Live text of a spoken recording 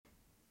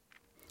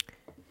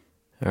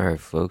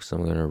Alright, folks,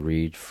 I'm going to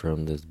read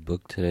from this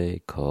book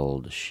today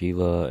called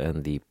Shiva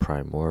and the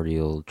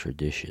Primordial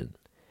Tradition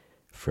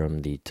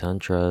From the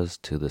Tantras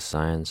to the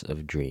Science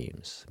of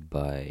Dreams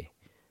by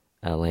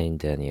Alain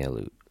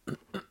Daniélou.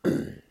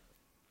 I'm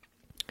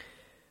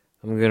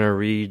going to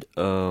read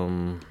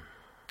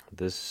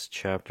this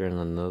chapter and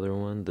another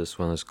one. This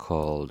one is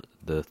called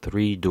The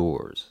Three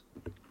Doors.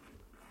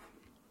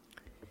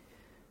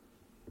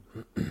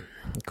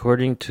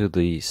 According to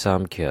the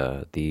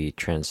Samkhya, the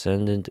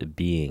transcendent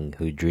being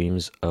who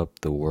dreams up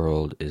the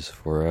world is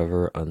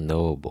forever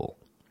unknowable.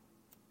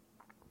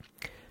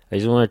 I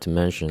just wanted to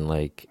mention,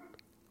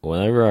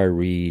 whenever I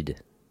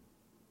read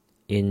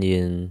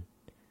Indian,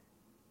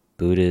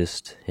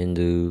 Buddhist,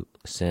 Hindu,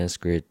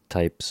 Sanskrit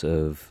types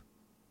of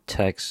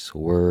texts,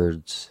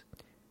 words,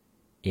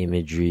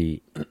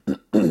 imagery,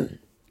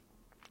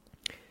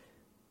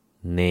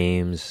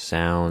 names,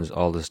 sounds,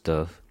 all this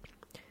stuff,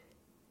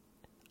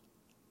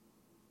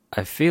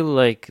 I feel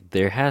like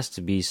there has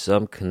to be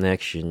some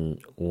connection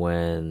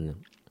with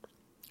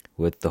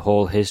the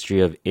whole history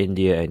of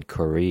India and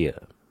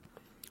Korea.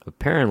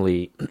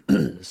 Apparently,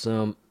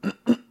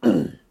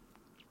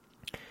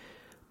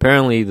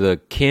 apparently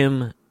the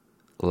Kim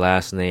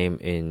last name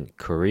in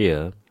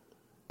Korea,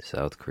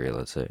 South Korea,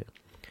 let's say,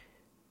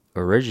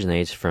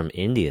 originates from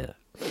India.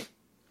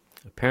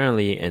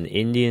 Apparently, an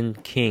Indian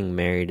king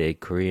married a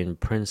Korean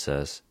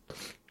princess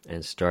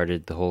and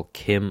started the whole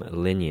Kim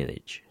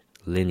lineage.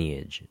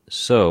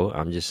 So,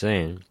 I'm just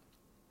saying,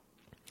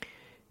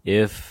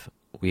 if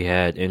we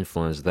had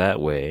influence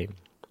that way,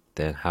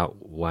 then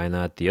why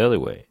not the other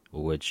way?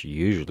 Which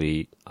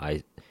usually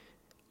I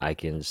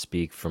can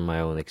speak from my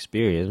own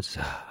experience.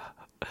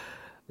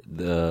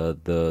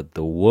 The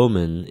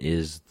woman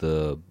is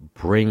the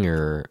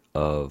bringer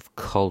of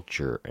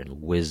culture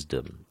and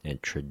wisdom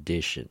and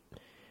tradition.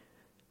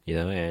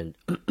 And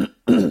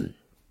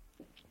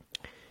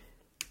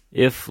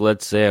if,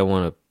 let's say, I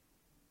want to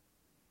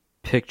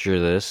picture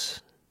this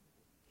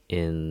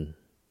in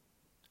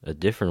a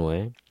different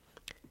way,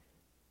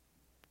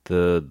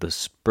 the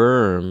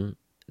sperm,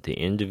 the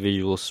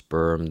individual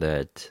sperm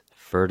that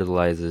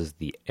fertilizes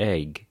the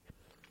egg,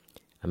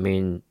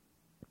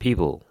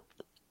 people,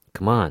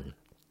 come on.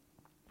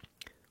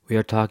 We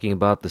are talking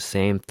about the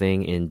same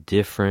thing in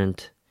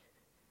different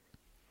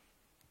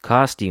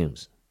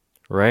costumes,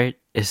 right?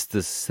 It's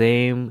the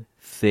same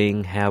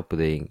thing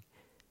happening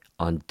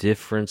on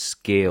different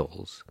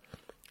scales,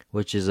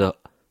 which is a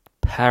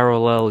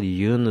parallel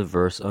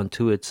universe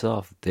unto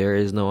itself. There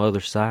is no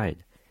other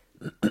side.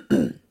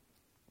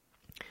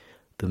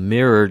 The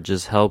mirror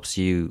just helps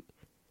you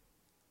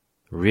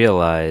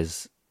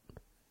realize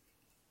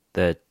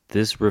that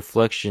this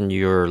reflection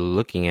you're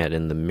looking at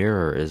in the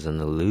mirror is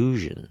an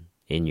illusion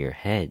in your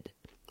head.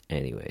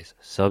 Anyways,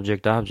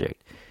 subject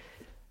object.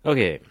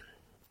 Okay.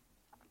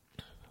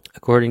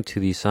 According to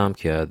the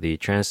Samkhya, the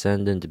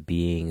transcendent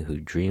being who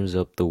dreams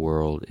up the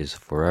world is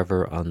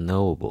forever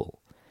unknowable.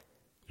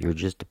 You're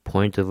just a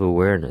point of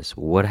awareness.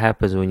 What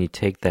happens when you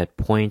take that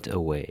point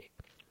away?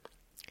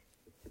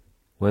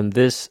 When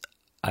this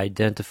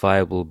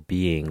identifiable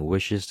being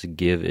wishes to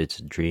give its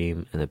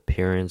dream an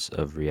appearance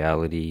of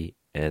reality,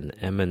 an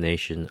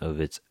emanation of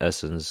its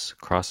essence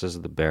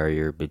crosses the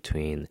barrier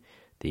between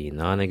the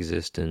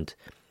non-existent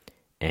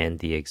and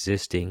the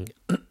existing,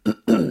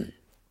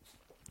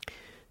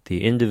 the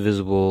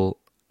indivisible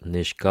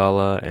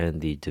Nishkala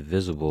and the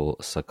divisible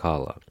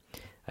Sakala.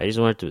 I just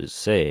wanted to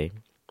say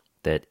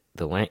that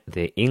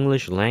the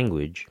English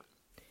language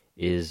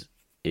is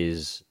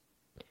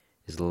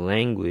the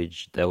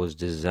language that was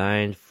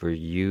designed for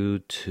you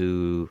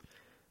to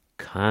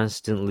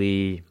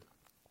constantly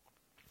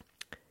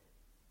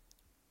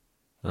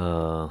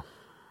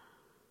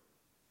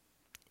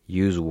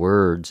use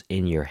words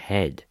in your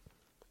head.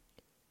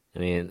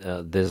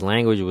 This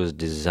language was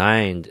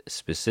designed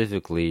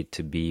specifically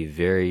to be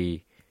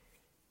very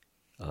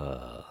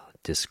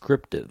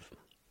descriptive,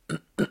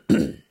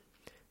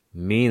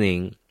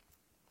 meaning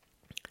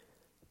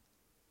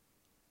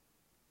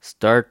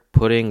start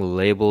putting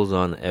labels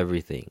on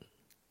everything.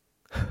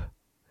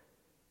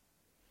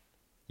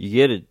 You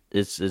get it.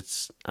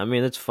 It's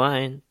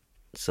fine.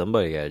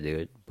 Somebody gotta do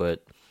it.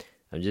 But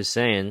I'm just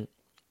saying,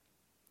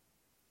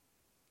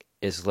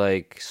 it's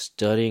like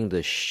studying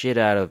the shit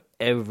out of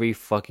every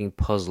fucking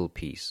puzzle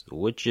piece,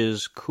 which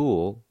is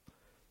cool,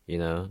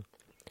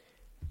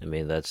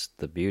 that's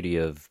the beauty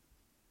of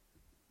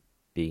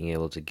being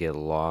able to get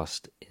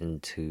lost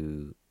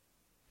into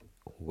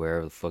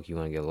wherever the fuck you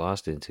want to get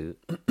lost into.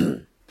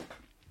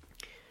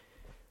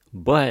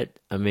 But,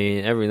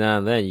 every now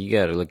and then you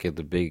gotta look at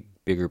the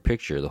bigger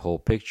picture, the whole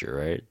picture,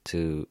 right?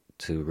 To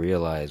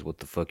realize what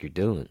the fuck you're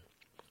doing.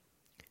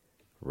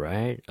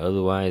 Right?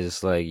 Otherwise,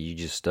 it's like you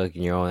just stuck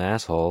in your own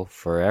asshole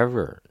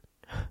forever.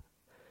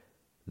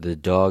 The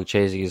dog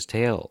chasing his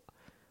tail.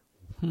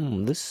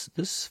 This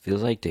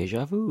feels like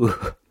deja vu.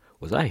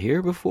 Was I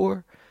here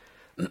before?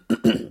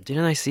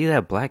 Didn't I see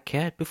that black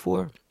cat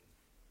before?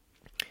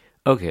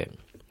 Okay.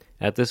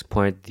 At this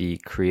point, the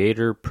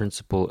creator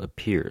principle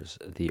appears,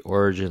 the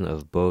origin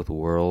of both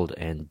world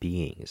and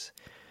beings.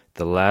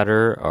 The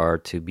latter are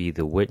to be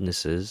the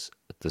witnesses,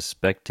 the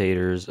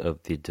spectators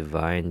of the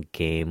divine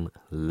game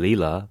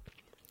Lila.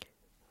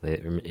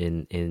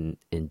 In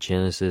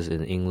Genesis,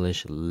 in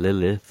English,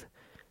 Lilith.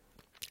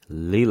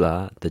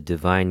 Lila, the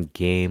divine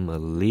game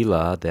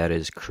Lila, that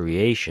is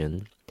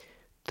creation,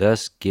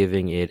 thus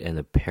giving it an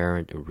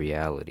apparent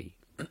reality.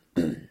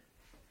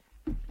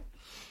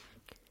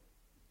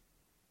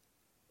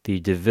 The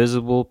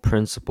divisible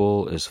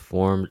principle is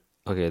formed.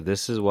 Okay,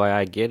 this is why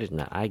I get it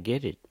now. I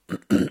get it.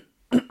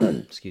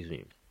 Excuse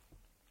me.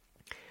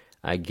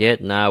 I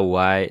get now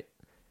why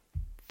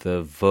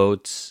the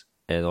votes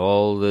and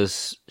all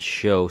this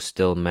show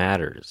still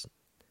matters.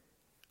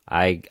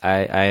 I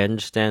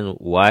understand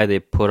why they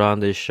put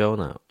on this show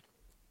now.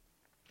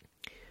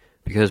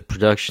 Because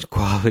production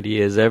quality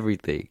is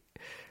everything.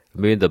 I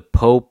mean, the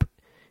Pope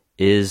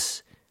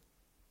is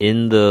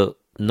in the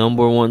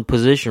number one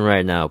position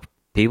right now.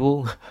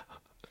 People,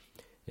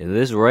 in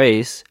this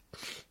race,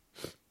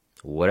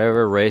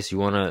 whatever race you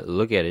want to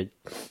look at it,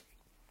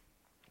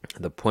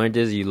 the point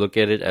is you look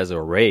at it as a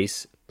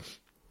race.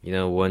 You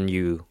know, when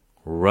you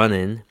run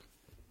in,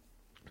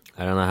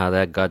 I don't know how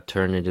that got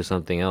turned into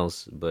something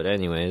else, but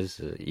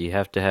anyways, you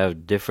have to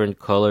have different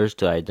colors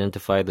to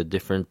identify the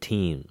different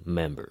team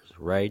members,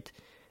 right?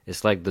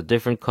 It's like the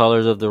different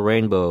colors of the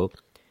rainbow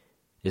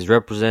is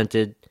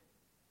represented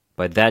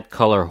by that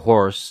color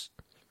horse,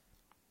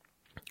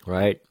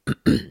 right?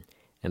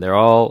 And they're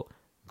all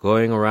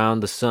going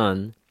around the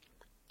sun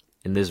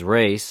in this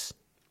race,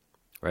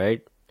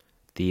 right?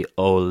 The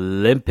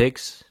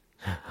Olympics,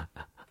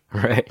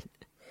 right?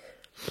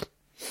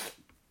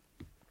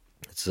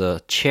 It's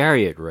a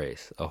chariot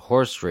race, a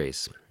horse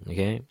race,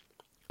 okay?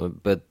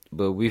 But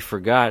we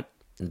forgot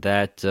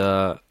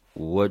that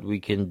what we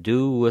can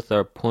do with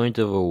our point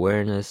of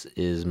awareness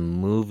is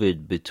move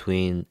it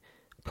between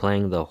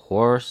playing the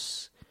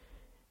horse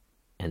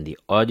and the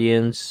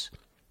audience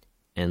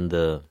and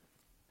the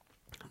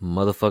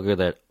motherfucker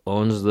that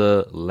owns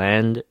the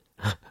land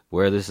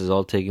where this is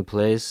all taking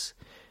place.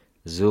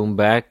 Zoom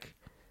back,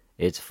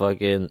 it's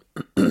fucking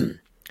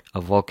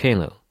a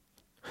volcano.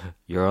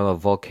 You're on a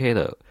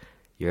volcano.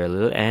 You're a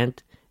little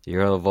ant,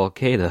 you're on a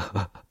volcano.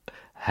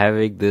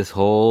 Having this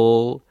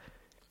whole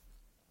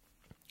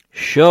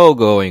show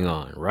going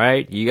on,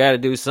 right? You gotta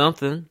do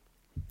something.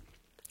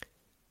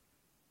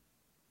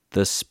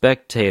 The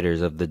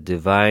spectators of the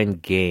divine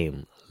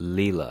game,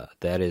 Lila,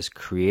 that is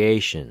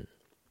creation,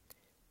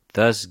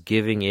 thus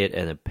giving it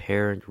an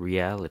apparent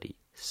reality,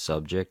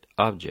 subject,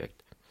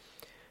 object.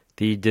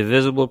 The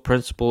divisible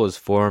principle is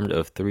formed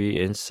of three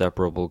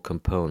inseparable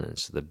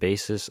components, the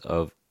basis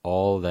of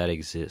all that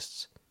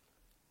exists.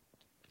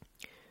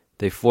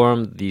 They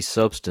form the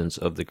substance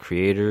of the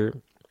creator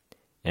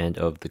and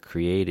of the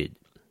created.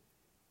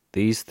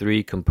 These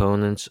three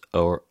components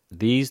or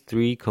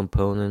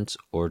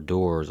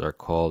doors are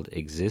called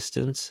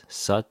existence,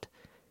 Sat,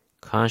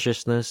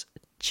 consciousness,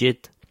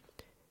 Chit,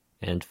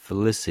 and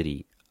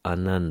felicity,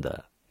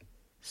 Ananda.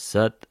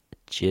 Sat,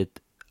 Chit,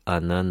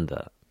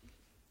 Ananda.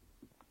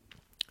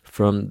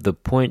 From the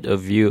point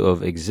of view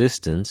of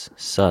existence,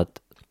 Sat,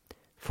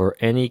 for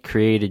any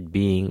created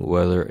being,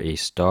 whether a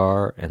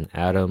star, an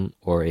atom,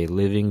 or a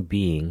living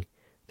being,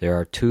 there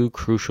are two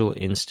crucial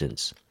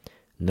instants,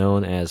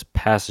 known as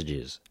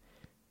passages,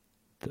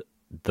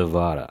 the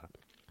Vada,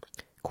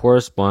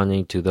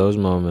 corresponding to those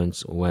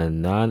moments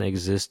when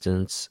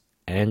non-existence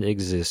and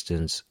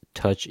existence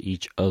touch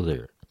each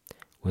other,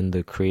 when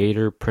the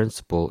creator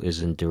principle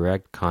is in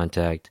direct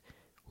contact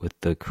with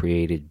the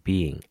created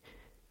being.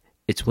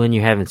 It's when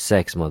you're having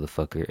sex,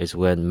 motherfucker. It's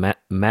when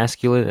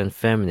masculine and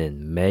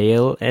feminine,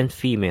 male and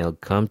female,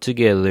 come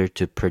together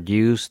to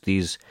produce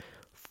these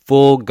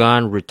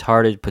full-gone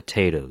retarded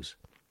potatoes.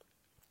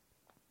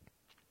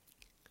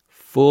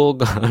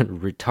 Full-gone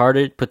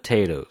retarded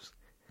potatoes.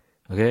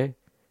 Okay?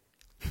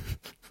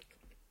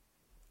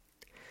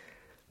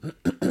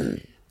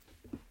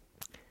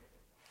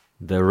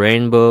 The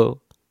rainbow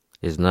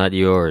is not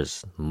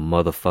yours,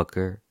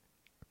 motherfucker.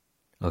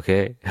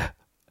 Okay?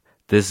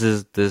 This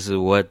is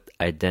what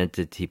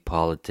identity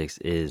politics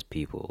is,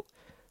 people.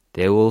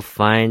 They will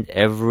find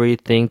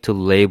everything to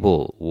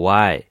label.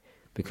 Why?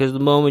 Because the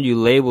moment you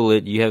label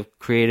it, you have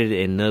created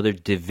another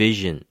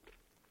division.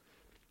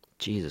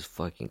 Jesus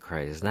fucking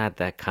Christ. It's not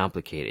that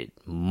complicated.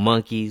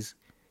 Monkeys.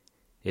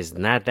 It's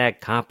not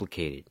that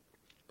complicated.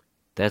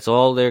 That's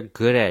all they're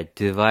good at.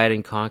 Divide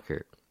and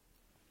conquer.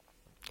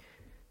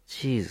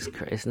 Jesus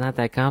Christ. It's not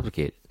that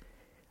complicated.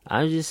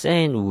 I'm just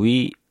saying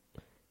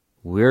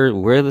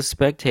we're the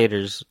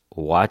spectators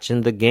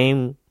watching the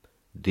game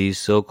these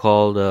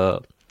so-called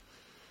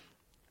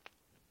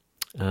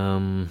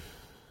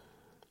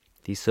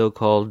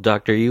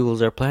Dr.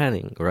 Evils are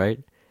planning, right?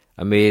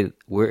 I mean,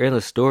 we're in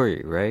a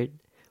story, right?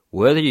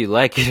 Whether you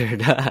like it or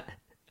not,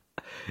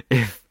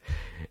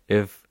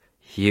 if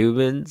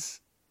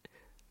humans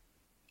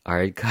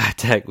are in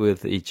contact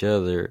with each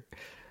other,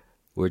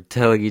 we're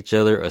telling each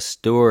other a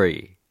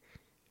story.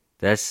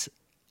 That's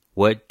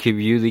what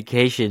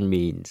communication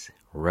means,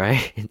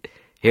 right?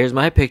 Here's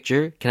my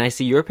picture. Can I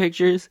see your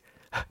pictures?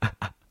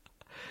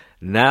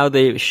 Now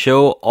they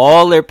show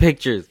all their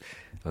pictures.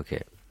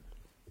 Okay.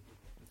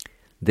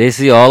 They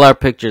see all our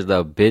pictures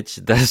though,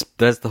 bitch.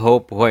 That's the whole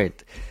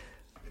point.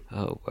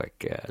 Oh my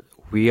god.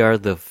 We are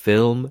the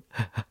film.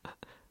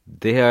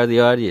 They are the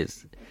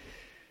audience.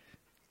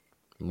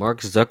 Mark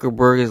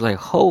Zuckerberg is like,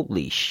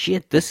 holy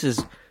shit, this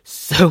is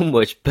so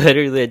much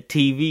better than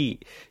TV.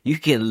 You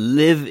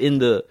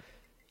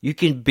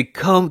can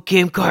become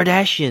Kim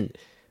Kardashian.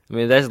 I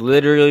mean, that's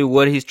literally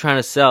what he's trying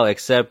to sell,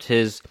 except,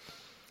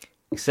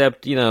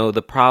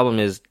 the problem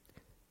is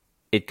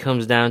it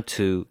comes down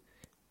to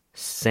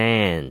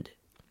sand,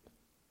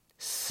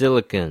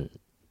 silicon,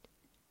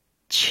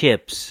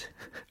 chips.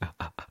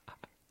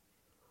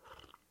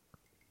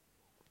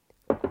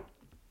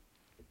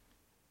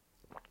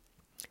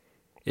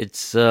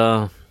 It's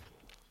the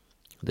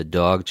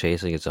dog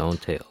chasing its own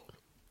tail.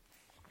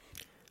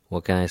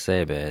 What can I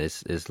say, man?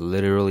 It's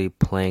literally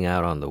playing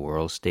out on the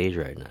world stage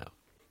right now.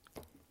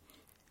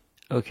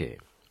 Okay.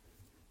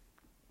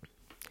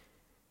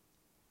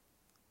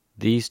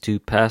 These two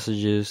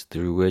passages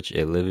through which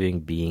a living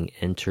being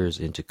enters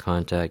into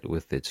contact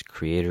with its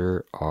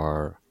creator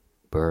are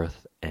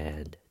birth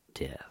and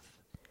death.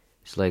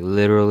 It's like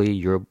literally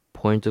your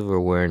point of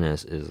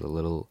awareness is a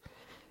little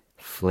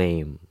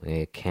flame,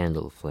 a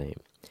candle flame,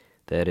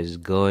 that is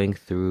going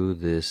through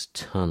this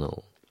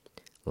tunnel,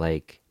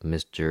 like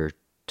Mr.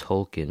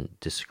 Tolkien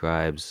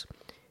describes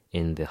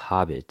in The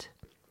Hobbit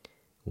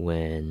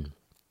when,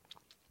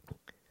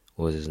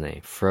 what was his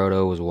name?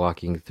 Frodo was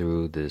walking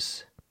through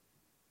this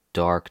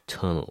dark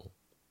tunnel,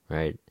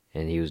 right?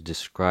 And he was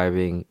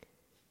describing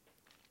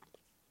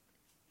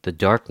the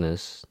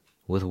darkness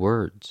with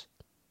words.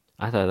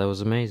 I thought that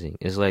was amazing.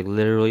 It's like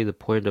literally the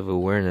point of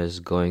awareness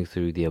going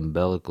through the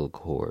umbilical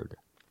cord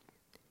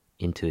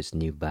into its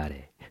new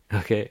body.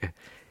 Okay?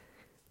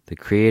 The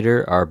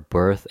creator are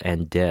birth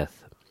and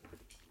death.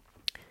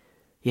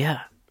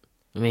 Yeah.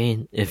 I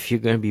mean, if you're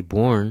going to be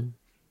born,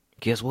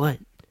 guess what?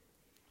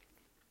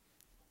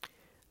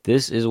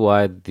 This is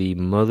why the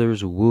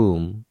mother's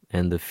womb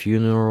and the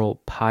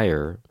funeral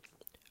pyre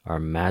are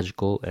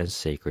magical and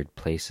sacred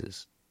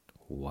places.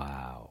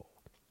 Wow.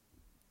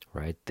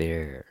 Right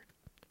there.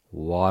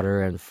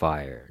 Water and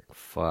fire.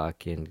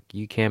 Fucking,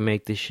 you can't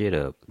make this shit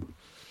up.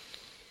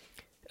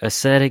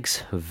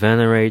 Ascetics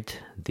venerate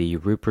the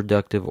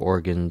reproductive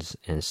organs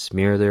and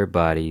smear their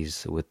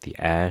bodies with the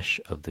ash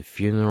of the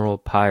funeral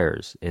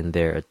pyres in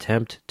their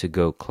attempt to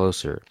go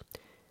closer,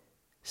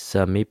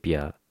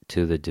 samipya,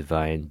 to the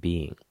divine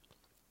being.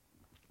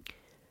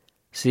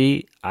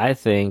 See, I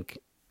think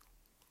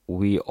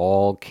we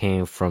all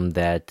came from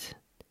that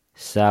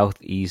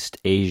Southeast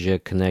Asia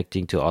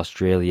connecting to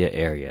Australia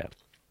area.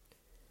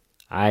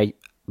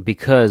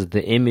 Because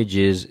the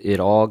images, it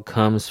all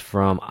comes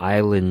from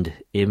island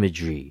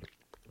imagery.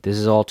 This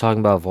is all talking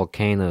about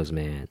volcanoes,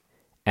 man.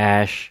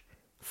 Ash,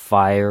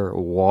 fire,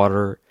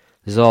 water.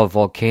 This is all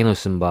volcano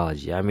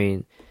symbology. I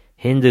mean,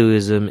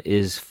 Hinduism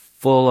is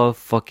full of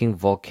fucking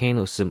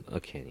volcano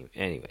okay,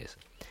 anyways.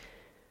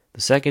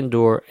 The second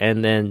door,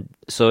 and then,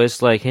 so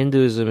it's like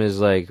Hinduism is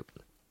like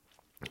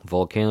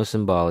volcano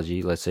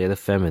symbology, let's say the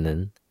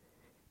feminine.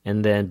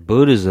 And then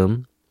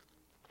Buddhism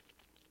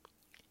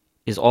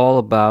is all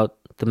about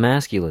the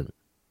masculine.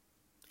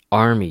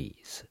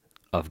 Armies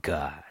of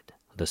God.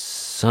 The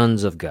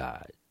sons of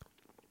God.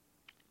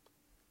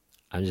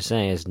 I'm just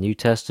saying, it's New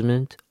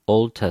Testament,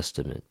 Old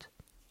Testament.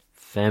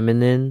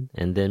 Feminine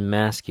and then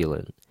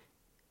masculine.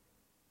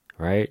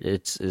 Right?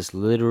 It's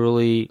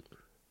literally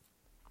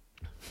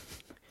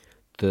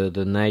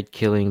the knight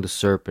killing the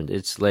serpent.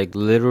 It's like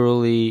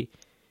literally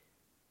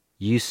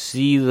you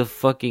see the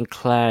fucking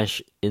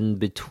clash in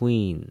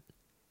between.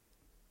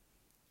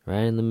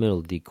 Right in the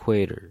middle, the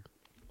equator.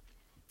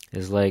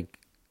 It's like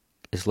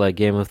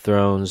Game of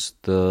Thrones,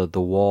 the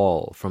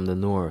wall from the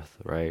north,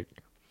 right?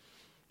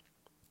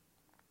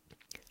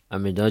 I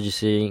mean, don't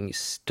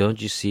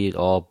you see it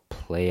all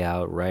play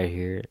out right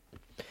here?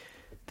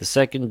 The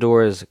second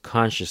door is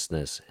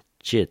consciousness,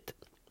 chit.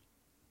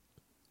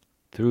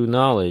 Through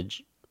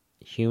knowledge,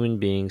 human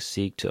beings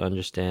seek to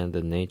understand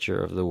the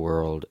nature of the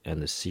world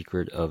and the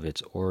secret of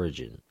its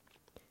origin.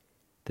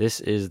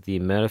 This is the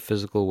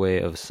metaphysical way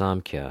of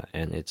Samkhya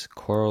and its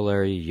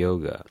corollary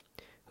yoga,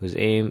 whose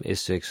aim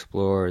is to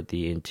explore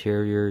the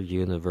interior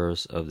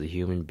universe of the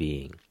human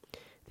being,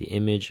 the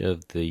image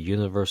of the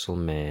universal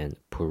man,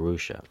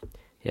 Purusha.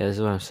 Yeah, this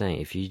is what I'm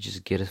saying. If you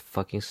just get a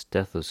fucking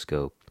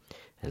stethoscope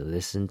and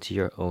listen to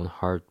your own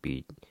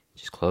heartbeat,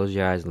 just close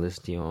your eyes and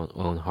listen to your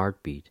own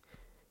heartbeat,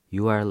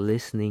 you are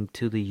listening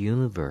to the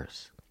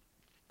universe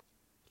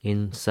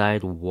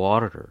inside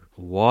water.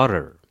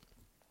 Water.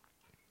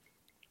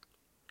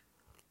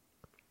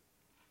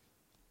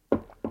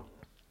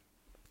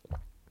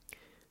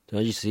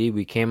 Don't you see?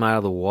 We came out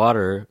of the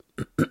water.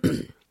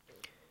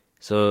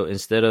 So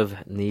instead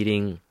of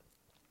needing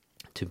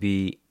to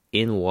be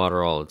in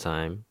water all the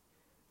time,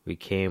 we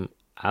came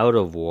out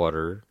of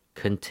water,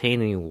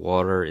 containing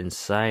water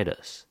inside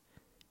us.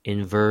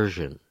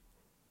 Inversion.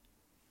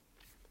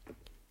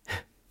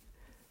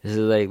 This is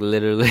like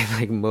literally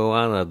like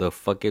Moana, the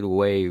fucking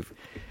wave.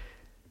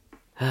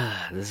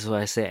 This is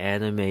why I say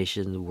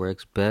animation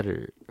works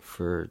better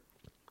for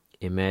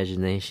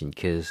imagination,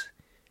 because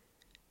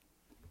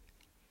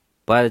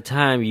by the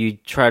time you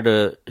try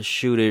to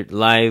shoot it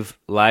live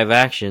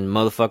action,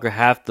 motherfucker,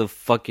 half the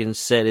fucking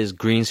set is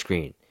green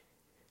screen.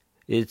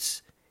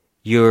 It's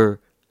your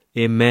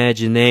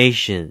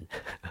imagination.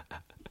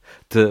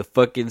 The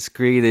fucking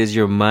screen is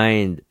your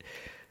mind,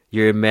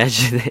 your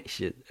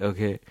imagination,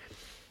 okay?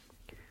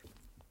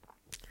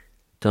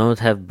 Don't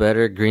have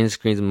better green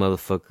screens,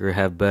 motherfucker.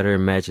 Have better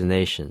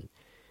imagination.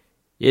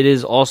 It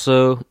is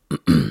also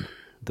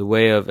the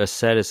way of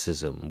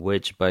asceticism,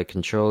 which, by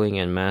controlling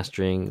and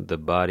mastering the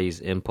body's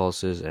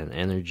impulses and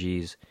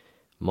energies,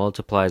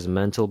 multiplies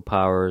mental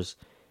powers,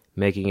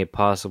 making it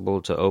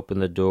possible to open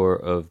the door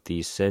of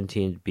the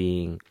sentient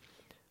being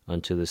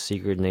unto the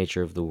secret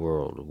nature of the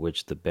world,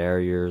 which the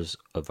barriers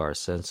of our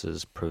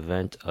senses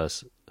prevent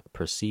us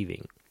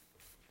perceiving.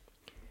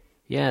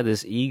 Yeah,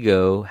 this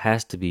ego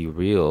has to be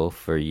real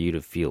for you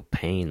to feel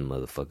pain,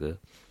 motherfucker.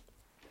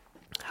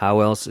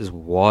 How else is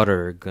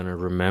water gonna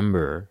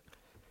remember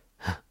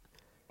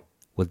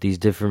what these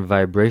different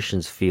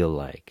vibrations feel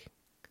like?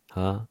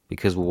 Huh?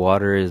 Because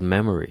water is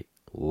memory.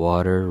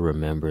 Water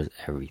remembers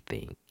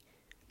everything.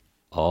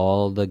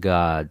 All the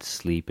gods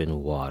sleep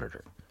in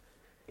water.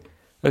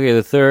 Okay,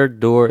 the third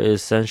door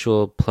is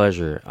sensual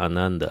pleasure,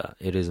 ananda.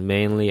 It is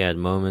mainly at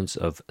moments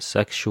of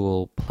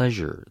sexual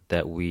pleasure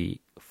that we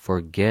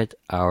forget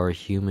our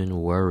human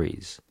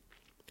worries.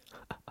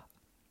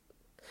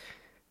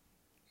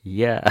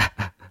 Yeah.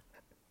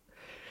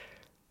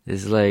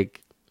 It's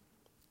like,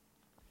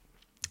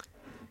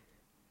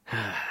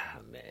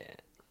 man.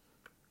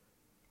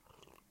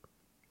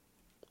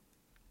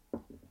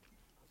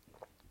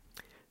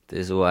 This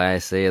is why I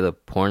say the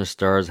porn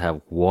stars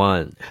have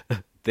won.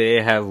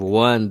 They have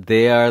won.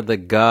 They are the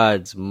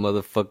gods,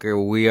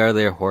 motherfucker. We are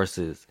their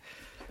horses.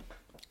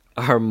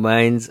 Our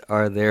minds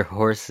are their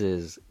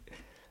horses.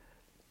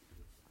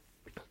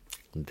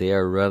 They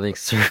are running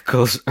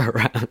circles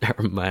around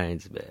our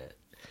minds, man.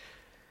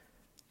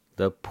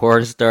 The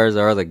porn stars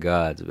are the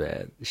gods,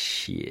 man.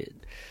 Shit.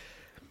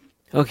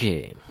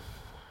 Okay.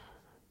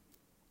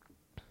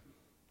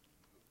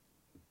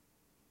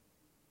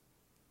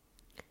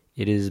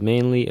 It is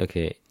mainly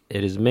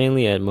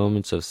at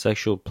moments of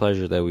sexual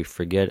pleasure that we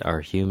forget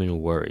our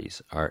human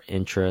worries, our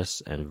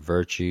interests and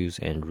virtues,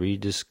 and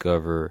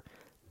rediscover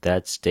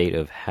that state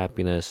of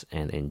happiness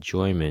and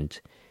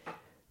enjoyment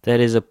that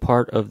is a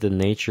part of the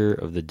nature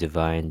of the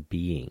divine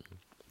being.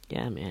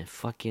 Yeah, man,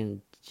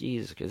 fucking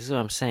Jesus. This is what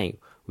I'm saying.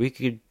 We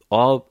could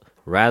all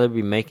rather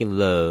be making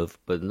love,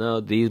 but no,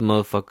 these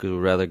motherfuckers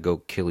would rather go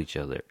kill each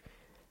other.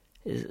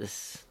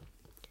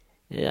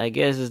 I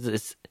guess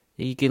it's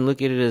you can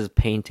look at it as a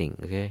painting,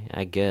 okay?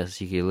 I guess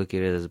you can look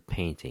at it as a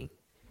painting.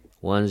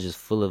 One's just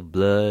full of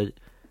blood.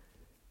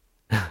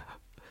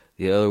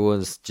 The other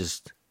one's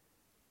just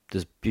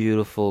this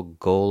beautiful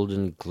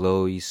golden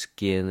glowy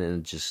skin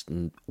and just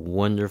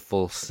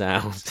wonderful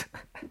sound.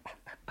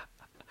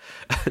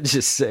 I'm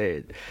just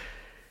saying,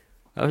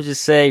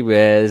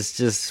 man. It's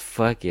just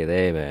fuck it,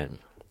 hey, man.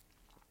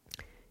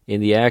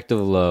 In the act of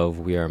love,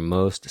 we are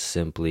most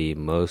simply,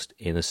 most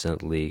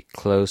innocently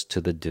close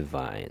to the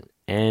divine.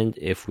 And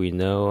if we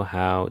know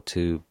how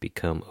to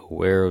become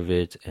aware of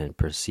it and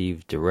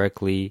perceive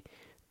directly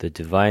the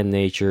divine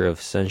nature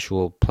of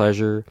sensual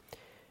pleasure,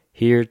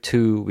 here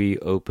too we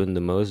open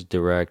the most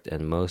direct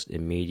and most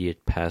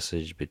immediate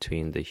passage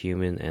between the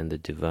human and the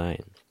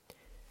divine.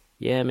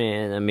 Yeah,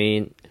 man, I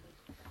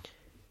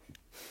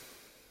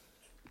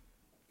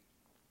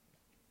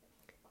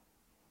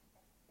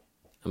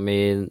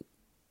mean,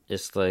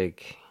 it's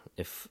like,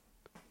 if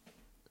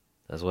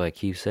that's why I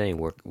keep saying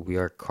we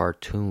are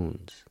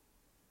cartoons.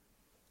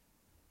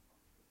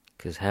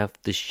 Because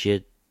half the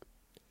shit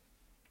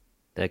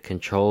that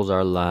controls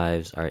our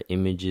lives are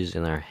images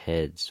in our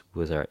heads,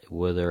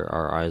 whether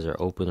our eyes are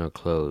open or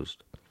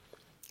closed.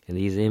 And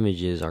these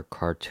images are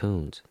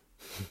cartoons.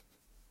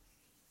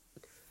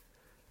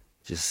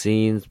 Just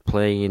scenes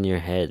playing in your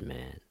head,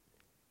 man.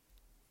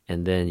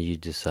 And then you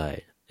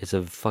decide. It's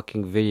a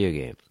fucking video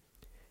game.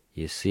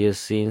 You see a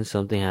scene,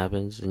 something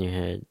happens in your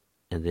head,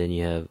 and then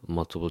you have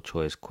multiple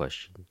choice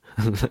question.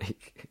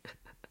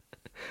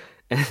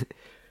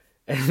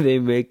 And they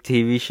make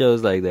TV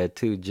shows like that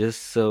too,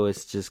 just so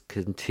it's just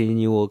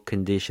continual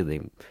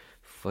conditioning.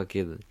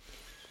 Fucking,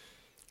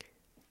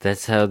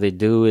 that's how they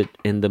do it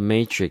in the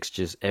Matrix,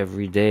 just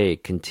every day,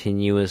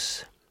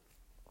 continuous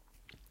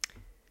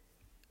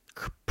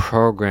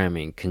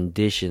programming,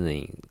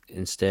 conditioning.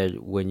 Instead,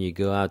 when you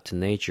go out to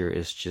nature,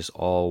 it's just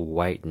all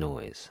white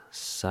noise,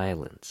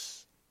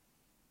 silence.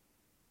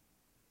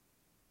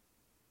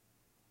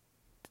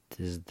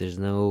 There's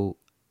no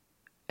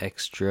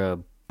extra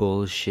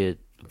bullshit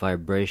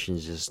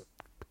vibrations just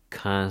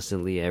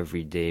constantly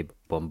every day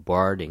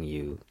bombarding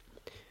you.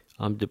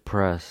 I'm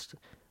depressed.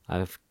 I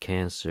have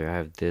cancer. I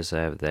have this.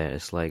 I have that.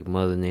 It's like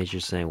Mother Nature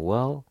saying,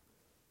 well,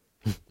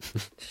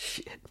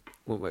 shit.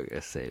 What am I going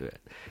to say, man?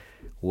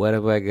 What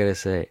am I going to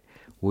say?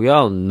 We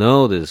all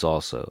know this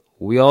also.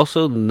 We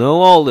also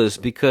know all this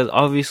because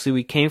obviously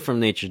we came from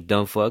nature,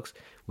 dumb fucks.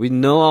 We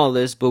know all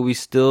this, but we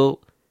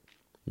still...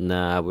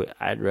 Nah,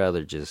 I'd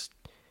rather,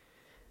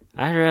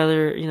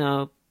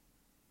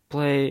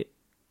 play,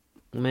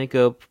 make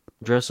up,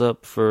 dress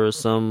up for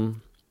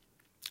some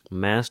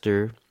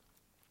master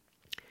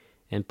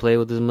and play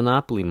with his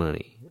Monopoly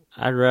money.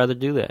 I'd rather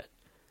do that.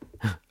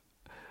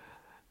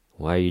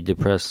 Why are you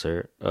depressed,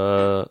 sir?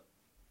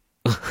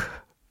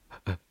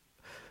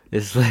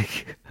 It's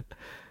like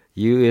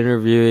you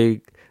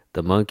interviewing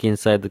the monkey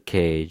inside the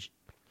cage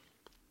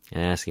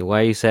and asking, why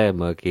are you sad,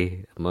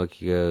 monkey? The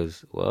monkey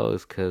goes, well,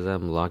 it's because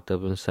I'm locked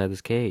up inside this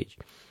cage.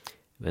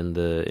 And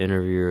the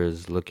interviewer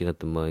is looking at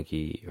the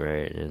monkey,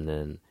 right? And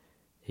then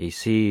he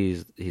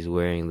sees he's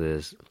wearing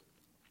this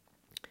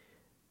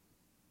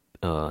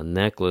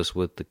necklace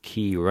with the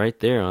key right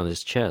there on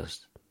his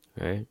chest,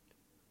 right?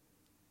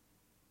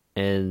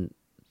 And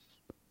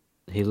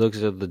he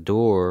looks at the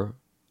door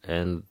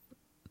and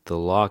the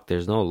lock,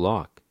 there's no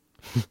lock.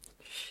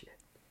 Shit.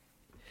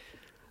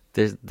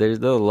 There's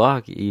no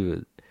lock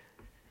even.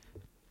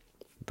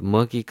 The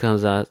monkey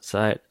comes out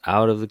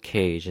of the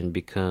cage and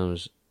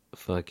becomes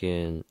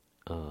fucking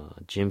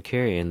Jim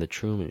Carrey in the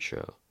Truman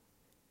Show.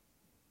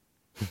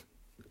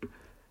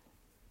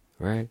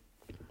 Right?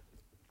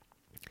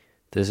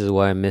 This is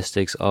why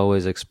mystics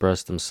always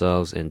express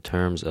themselves in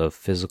terms of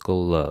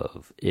physical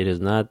love. It is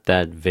not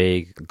that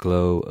vague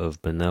glow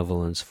of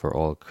benevolence for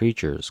all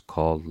creatures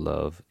called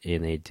love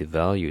in a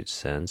devalued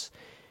sense,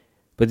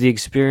 but the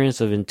experience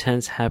of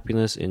intense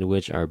happiness in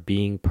which our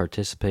being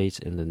participates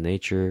in the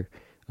nature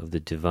of the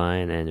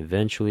divine and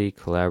eventually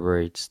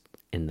collaborates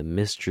in the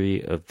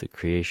mystery of the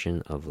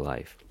creation of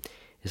life.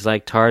 It's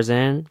like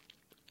Tarzan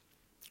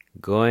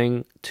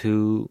going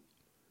to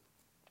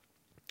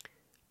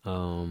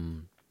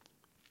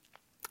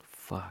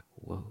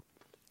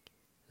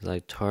It's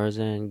like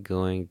Tarzan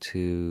going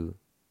to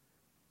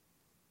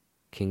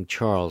King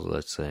Charles,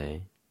 let's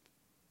say.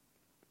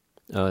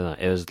 Oh no,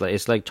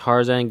 it's like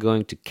Tarzan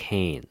going to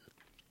Cain.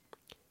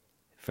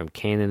 From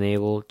Cain and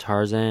Abel,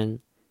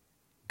 Tarzan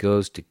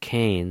goes to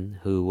Cain,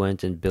 who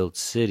went and built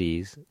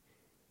cities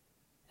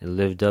and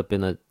lived up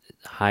in a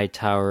high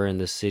tower in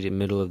the city,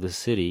 middle of the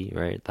city,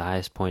 right? The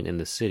highest point in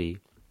the city.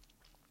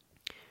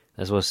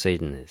 That's what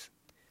Satan is.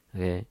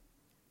 Okay?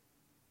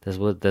 That's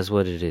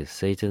what it is.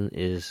 Satan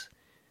is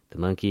the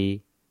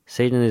monkey.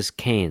 Satan is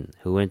Cain,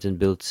 who went and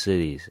built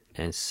cities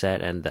and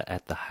sat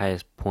at the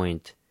highest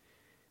point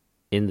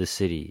in the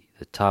city,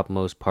 the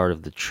topmost part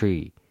of the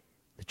tree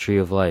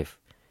of life.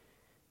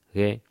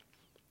 Okay?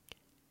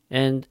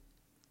 And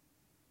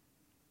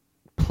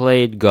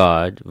played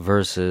God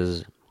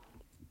versus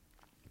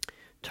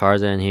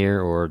Tarzan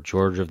here, or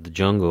George of the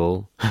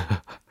Jungle,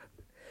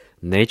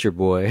 Nature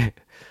Boy,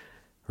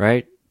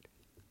 right?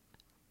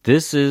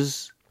 This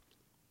is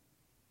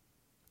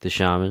the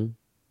shaman,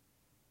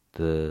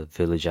 the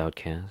village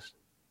outcast,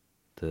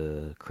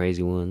 the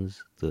crazy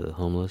ones, the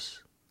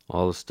homeless,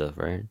 all the stuff,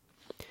 right?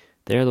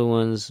 They're the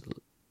ones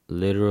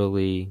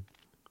literally...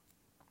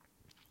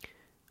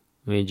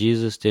 I mean,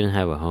 Jesus didn't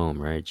have a home,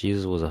 right?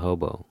 Jesus was a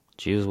hobo.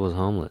 Jesus was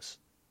homeless.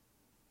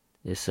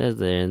 It says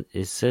there,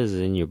 it says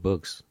it in your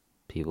books,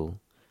 people.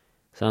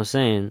 So I'm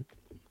saying,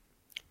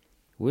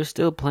 we're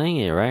still playing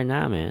it right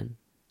now, man.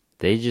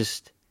 They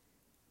just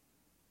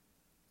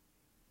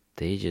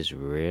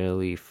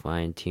really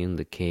fine-tune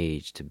the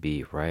cage to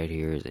be right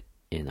here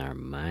in our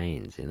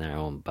minds, in our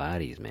own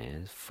bodies,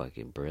 man. It's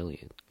fucking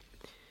brilliant.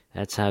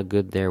 That's how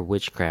good their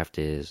witchcraft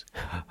is.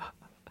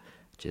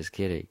 Just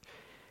kidding.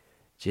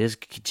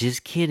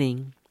 Just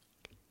kidding.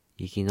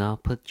 You can all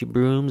put your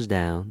brooms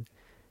down.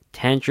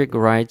 Tantric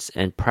rites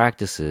and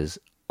practices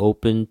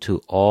open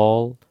to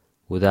all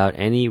without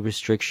any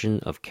restriction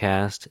of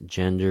caste,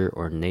 gender,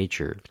 or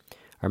nature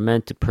are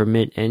meant to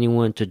permit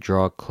anyone to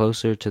draw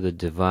closer to the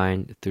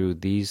divine through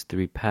these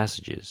three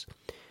passages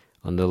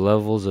on the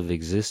levels of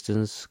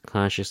existence,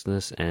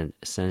 consciousness, and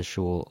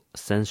sensual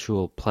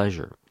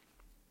pleasure.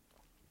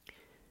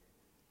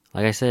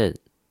 Like I said,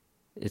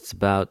 it's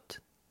about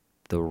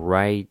the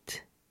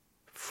right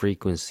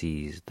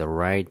frequencies, the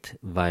right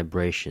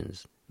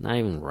vibrations. Not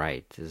even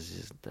right.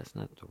 That's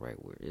not the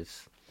right word.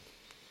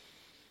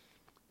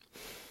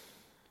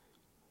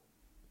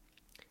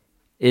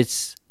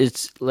 It's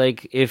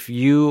like if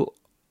you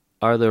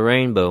are the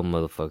rainbow,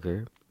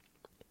 motherfucker,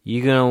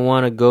 you're gonna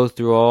want to go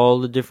through all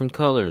the different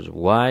colors.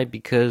 Why?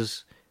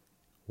 Because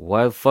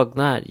why the fuck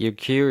not? You're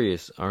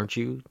curious, aren't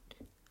you?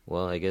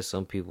 Well, I guess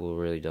some people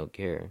really don't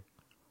care.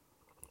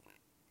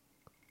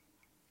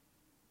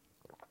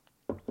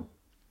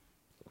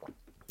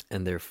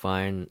 And they're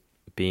fine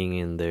being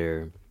in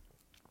their...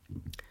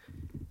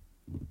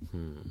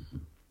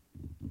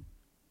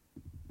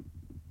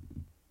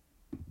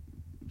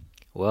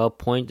 Well,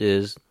 point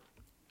is,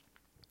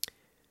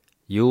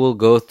 you will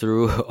go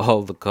through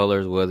all the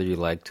colors whether you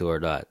like to or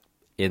not.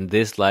 In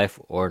this life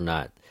or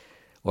not.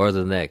 Or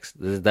the next.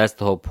 That's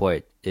the whole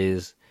point.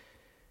 It's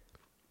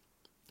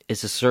a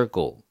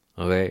circle,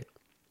 okay?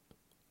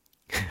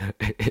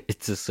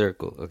 It's a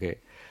circle, okay?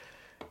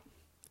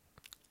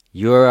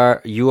 You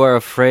are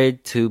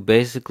afraid to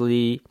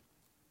basically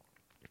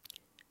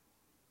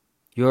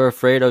you're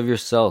afraid of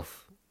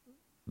yourself,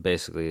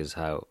 basically is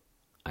how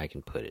I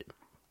can put it.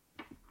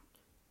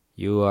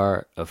 You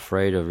are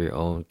afraid of your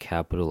own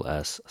capital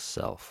S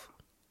self.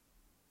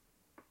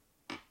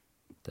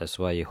 That's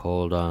why you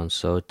hold on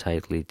so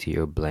tightly to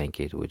your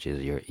blanket, which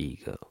is your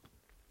ego.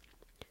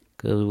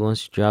 Because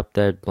once you drop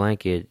that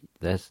blanket,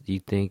 you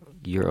think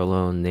you're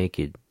alone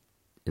naked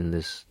in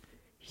this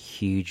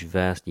huge,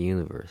 vast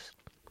universe.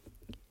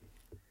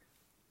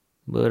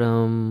 But,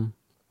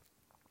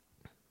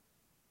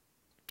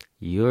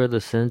 you're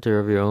the center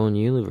of your own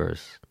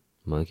universe,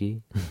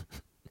 monkey.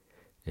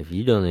 If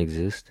you don't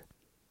exist,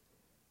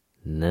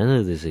 none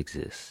of this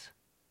exists.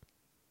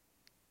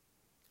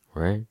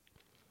 Right?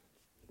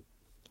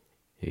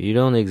 If you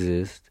don't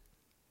exist,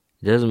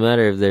 it doesn't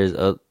matter if there's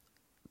a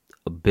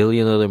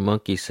billion other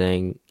monkeys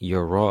saying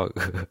you're wrong.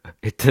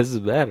 It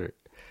doesn't matter.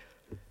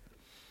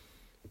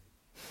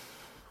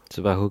 It's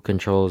about who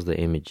controls the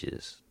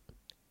images.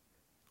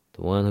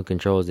 The one who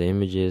controls the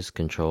images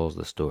controls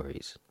the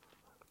stories.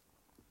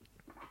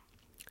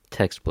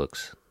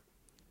 Textbooks.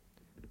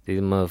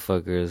 These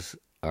motherfuckers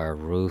are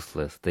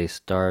ruthless. They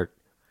start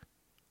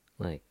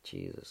like,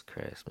 Jesus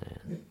Christ,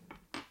 man.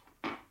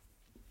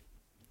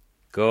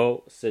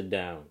 Go sit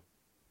down.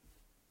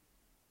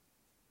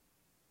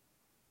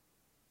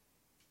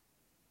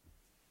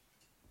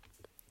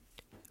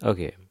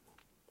 Okay.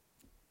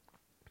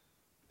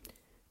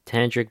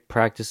 Tantric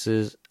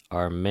practices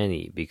are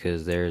many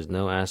because there is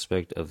no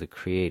aspect of the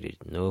created,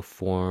 no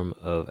form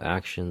of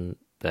action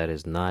that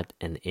is not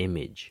an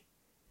image,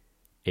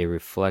 a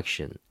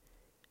reflection,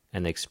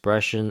 an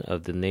expression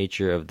of the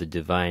nature of the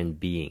divine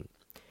being.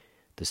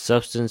 The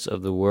substance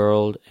of the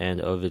world and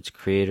of its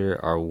creator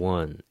are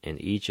one, and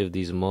each of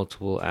these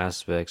multiple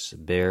aspects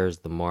bears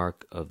the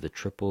mark of the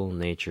triple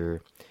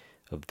nature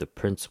of the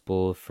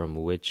principle from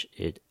which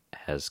it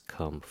has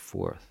come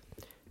forth.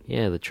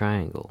 Yeah, the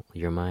triangle,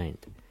 your mind.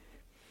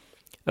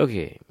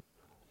 Okay.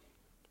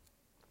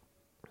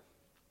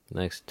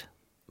 Next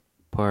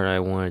part I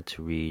wanted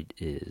to read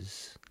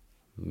is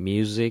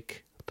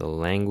Music, the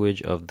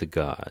Language of the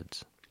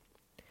Gods.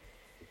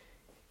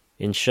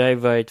 In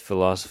Shaivite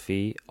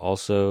philosophy,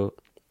 also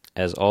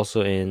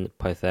in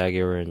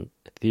Pythagorean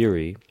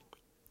theory,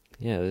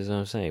 yeah, this is what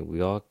I'm saying.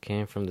 We all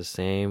came from the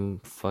same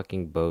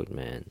fucking boat,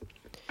 man.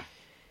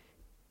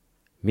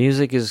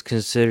 Music is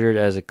considered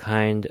as a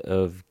kind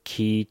of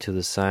key to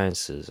the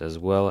sciences, as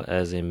well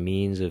as a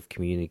means of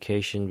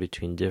communication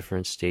between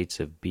different states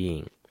of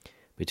being,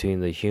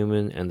 between the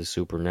human and the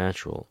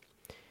supernatural.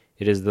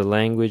 It is the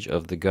language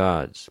of the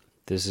gods.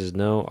 This is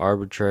no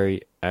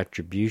arbitrary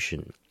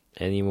attribution,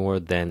 any more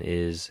than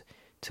is,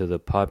 to the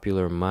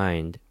popular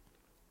mind,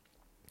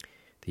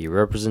 the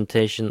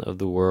representation of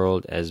the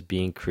world as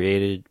being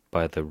created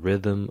by the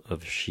rhythm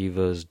of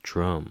Shiva's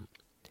drum.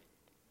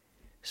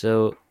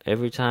 So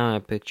every time I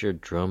picture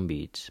drum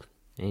beats,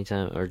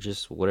 anytime, or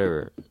just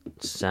whatever,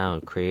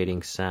 sound,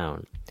 creating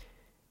sound,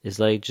 it's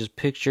like just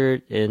picture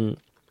it in,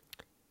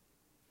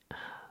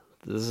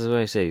 this is what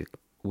I say,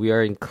 we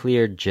are in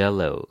clear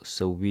jello,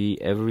 so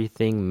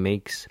everything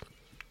makes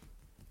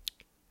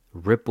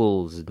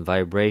ripples and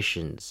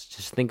vibrations.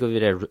 Just think of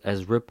it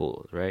as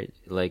ripples, right?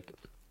 Like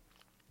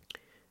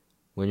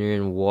when you're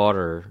in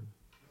water,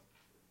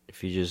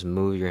 if you just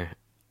move your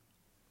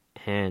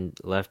hand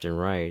left and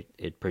right,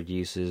 it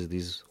produces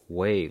these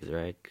waves,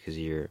 right? Because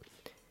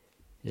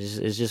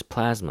it's just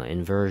plasma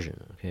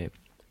inversion.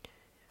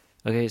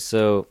 Okay,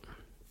 so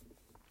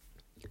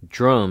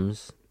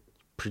drums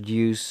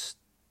produce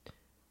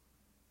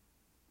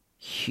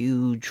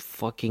huge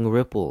fucking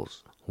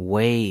ripples,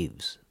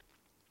 waves.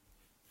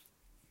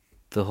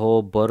 The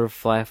whole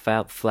butterfly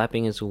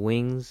flapping its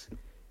wings.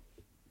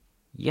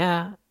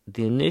 Yeah,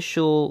 the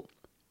initial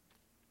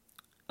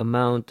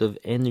amount of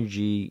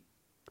energy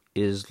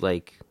is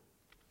like,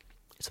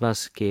 it's about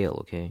scale,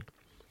 okay?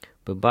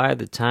 But by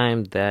the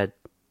time that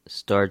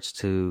starts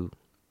to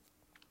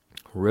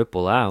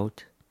ripple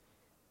out,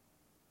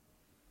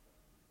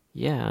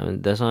 yeah, I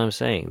mean, that's what I'm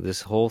saying.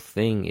 This whole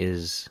thing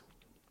is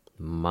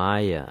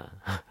Maya.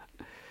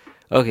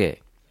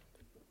 Okay.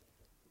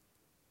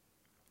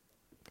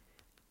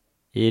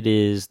 It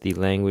is the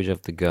language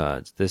of the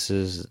gods. This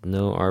is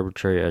no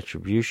arbitrary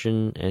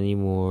attribution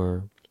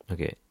anymore.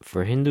 Okay,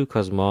 for Hindu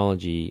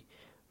cosmology,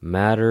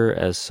 matter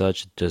as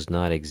such does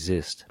not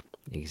exist.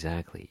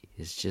 Exactly.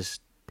 It's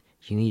just,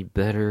 you need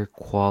better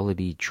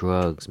quality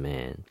drugs,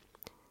 man.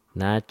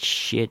 Not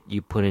shit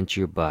you put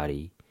into your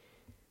body.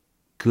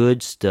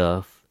 Good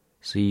stuff,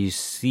 so you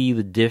see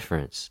the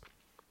difference.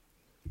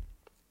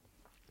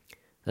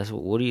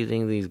 What do you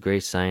think these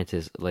great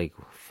scientists, like,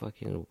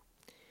 fucking,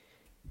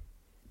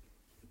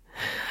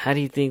 how do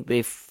you think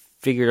they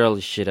figured all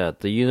this shit out?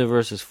 The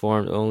universe is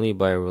formed only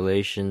by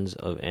relations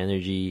of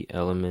energy,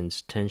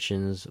 elements,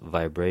 tensions,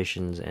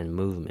 vibrations, and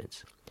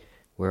movements.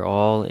 We're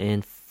all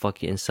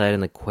inside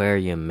an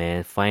aquarium,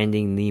 man.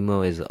 Finding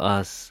Nemo is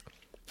us.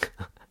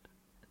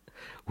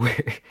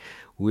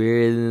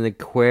 We're in an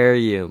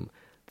aquarium.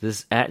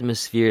 This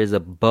atmosphere is a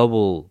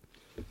bubble.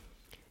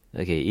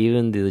 Okay,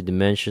 even the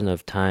dimension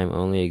of time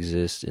only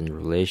exists in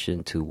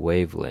relation to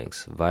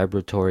wavelengths,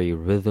 vibratory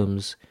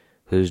rhythms,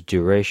 whose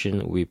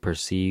duration we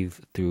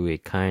perceive through a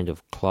kind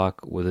of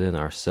clock within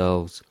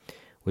ourselves,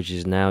 which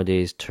is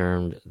nowadays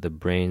termed the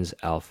brain's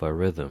alpha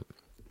rhythm.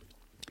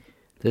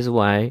 This is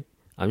why,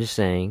 I'm just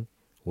saying,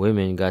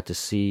 women got to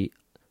see...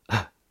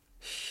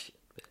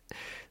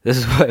 This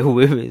is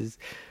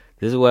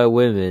why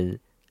women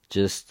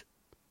just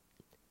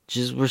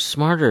were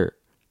smarter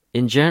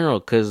in general,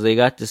 because they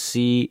got to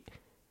see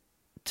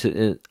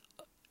they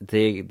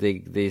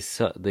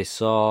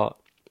saw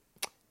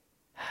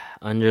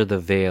under the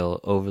veil,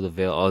 over the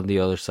veil, on the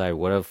other side,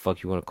 whatever the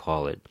fuck you want to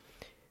call it,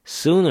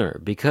 sooner,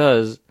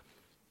 because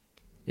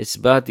it's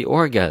about the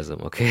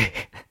orgasm, okay?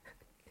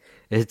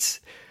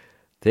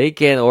 They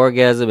can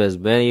orgasm as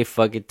many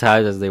fucking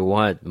times as they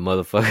want,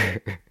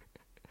 motherfucker.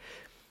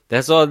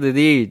 That's all they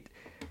need.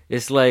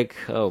 It's like,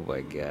 oh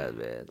my god,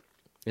 man.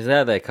 It's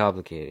not that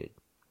complicated.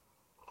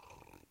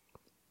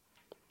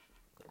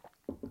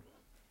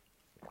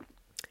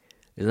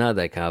 It's not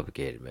that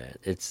complicated, man.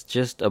 It's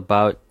just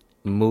about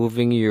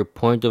moving your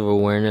point of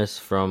awareness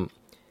from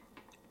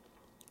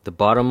the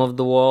bottom of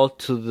the wall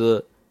to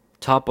the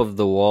top of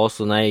the wall,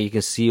 so now you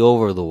can see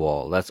over the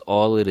wall. That's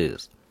all it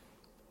is.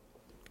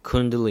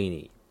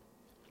 Kundalini.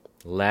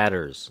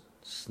 Ladders.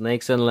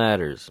 Snakes and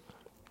ladders.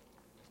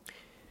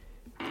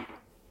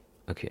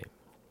 Okay.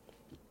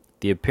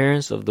 The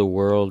appearance of the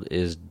world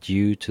is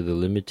due to the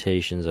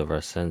limitations of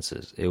our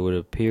senses. It would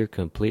appear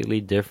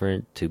completely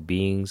different to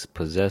beings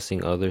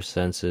possessing other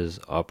senses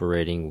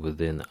operating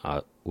within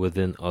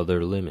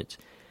other limits.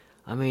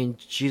 I mean,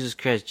 Jesus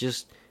Christ,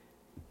 just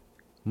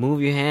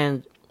move your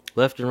hand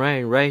left and right,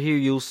 and right here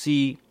you'll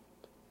see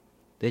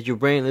that your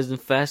brain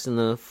isn't fast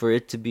enough for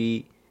it to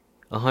be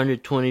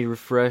 120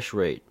 refresh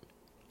rate.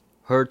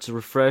 Hertz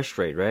refresh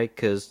rate, right?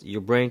 Because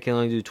your brain can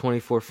only do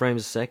 24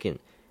 frames a second.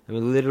 I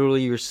mean,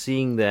 literally, you're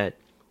seeing that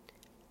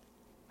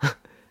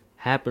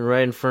happen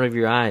right in front of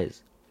your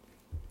eyes.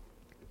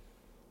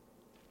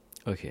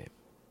 Okay.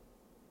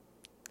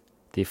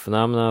 The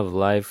phenomena of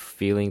life,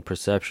 feeling,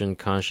 perception,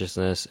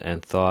 consciousness,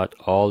 and thought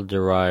all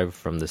derive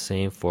from the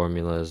same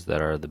formulas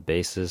that are the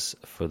basis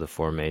for the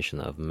formation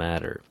of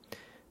matter.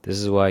 This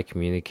is why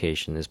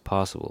communication is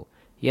possible.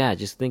 Yeah,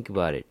 just think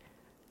about it.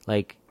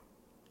 Like,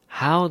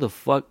 how the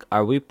fuck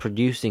are we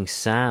producing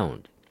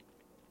sound?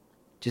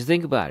 Just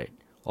think about it.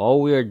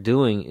 All we are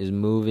doing is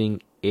moving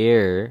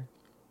air,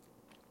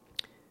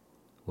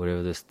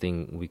 whatever this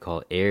thing we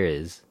call air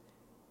is.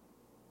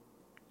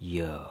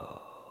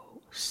 Yo,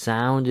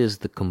 sound is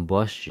the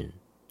combustion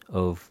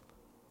of,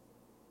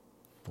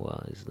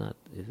 well, it's not,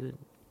 is it?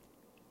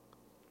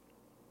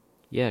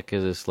 Yeah,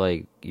 because it's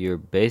like you're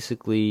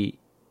basically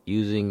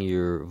using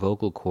your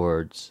vocal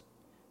cords.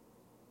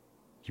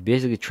 You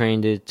basically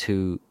trained it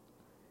to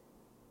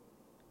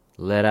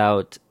let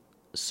out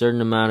a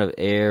certain amount of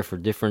air for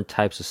different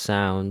types of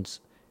sounds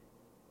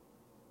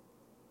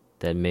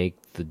that make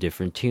the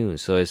different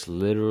tunes. So it's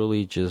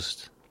literally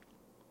just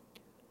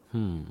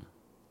it's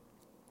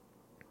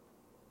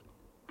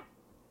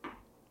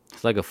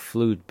like a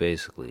flute,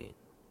 basically.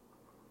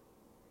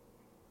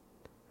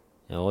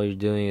 And all you're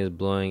doing is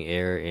blowing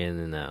air in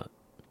and out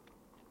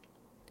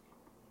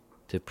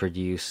to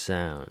produce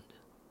sound.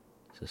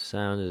 So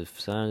sound is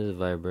a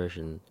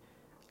vibration.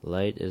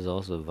 Light is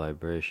also a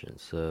vibration.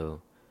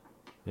 So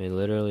I mean,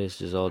 literally, it's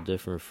just all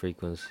different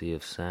frequency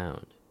of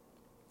sound.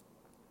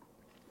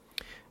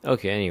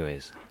 Okay,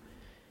 anyways.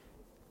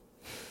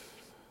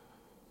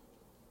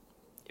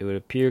 It would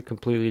appear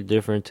completely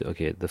different to,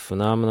 okay, the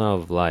phenomena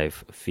of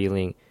life,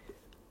 feeling,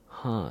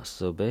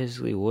 so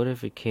basically, what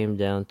if it came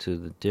down to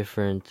the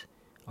different,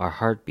 our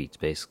heartbeats,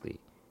 basically.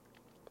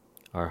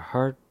 Our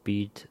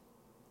heartbeat,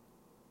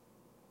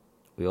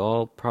 we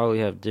all probably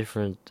have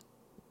different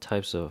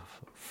types of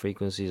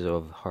frequencies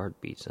of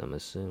heartbeats, I'm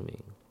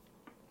assuming.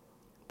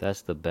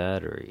 That's the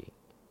battery.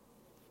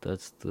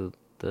 That's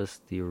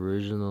the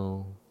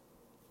original.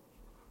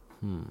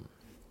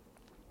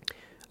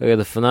 Okay,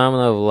 the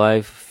phenomena of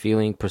life,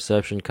 feeling,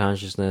 perception,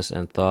 consciousness,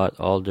 and thought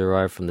all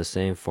derive from the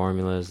same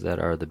formulas that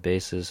are the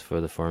basis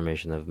for the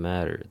formation of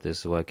matter. This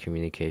is why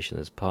communication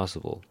is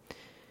possible.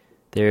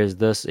 There is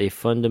thus a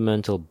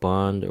fundamental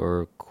bond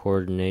or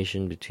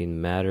coordination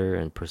between matter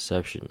and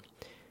perception,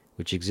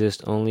 which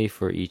exists only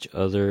for each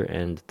other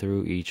and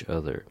through each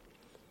other.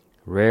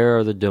 Rare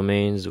are the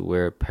domains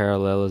where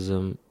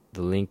parallelism,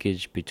 the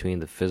linkage between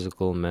the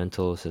physical,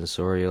 mental,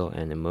 sensorial,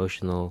 and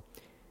emotional,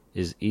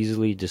 is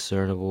easily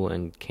discernible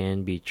and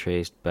can be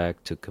traced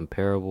back to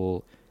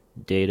comparable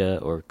data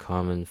or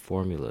common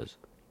formulas.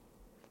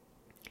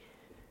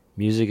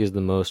 Music is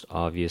the most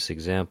obvious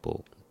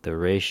example. The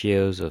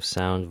ratios of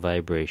sound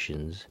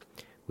vibrations,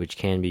 which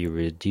can be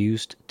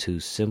reduced to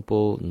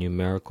simple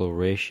numerical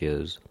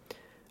ratios,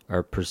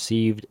 are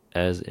perceived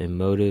as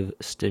emotive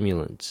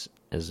stimulants,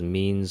 as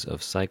means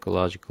of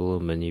psychological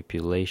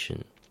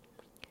manipulation.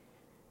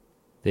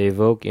 They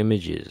evoke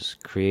images,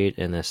 create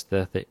an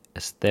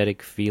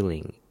aesthetic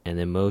feeling and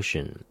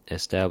emotion,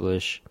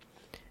 establish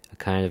a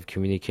kind of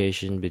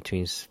communication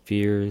between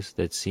spheres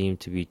that seem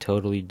to be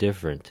totally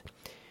different,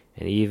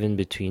 and even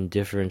between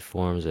different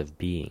forms of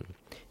being.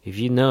 If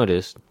you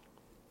notice,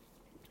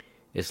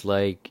 it's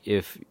like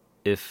if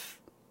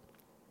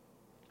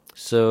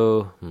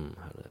so, how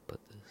do I put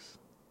this?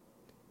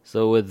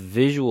 So with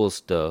visual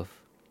stuff,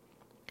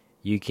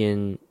 you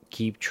can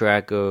keep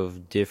track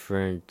of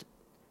different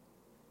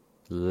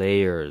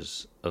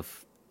layers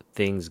of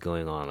things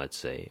going on, let's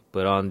say.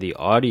 But on the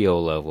audio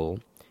level,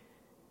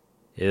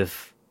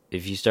 if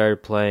you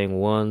started playing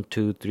 1,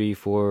 2, 3,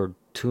 4,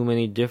 too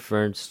many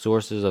different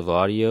sources of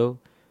audio,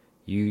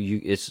 you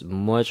it's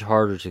much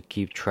harder to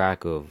keep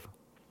track of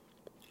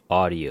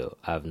audio.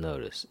 I've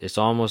noticed it's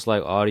almost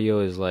like audio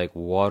is like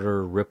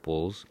water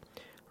ripples,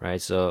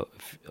 right? So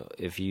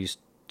if you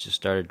just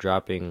started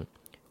dropping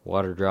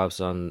water drops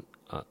on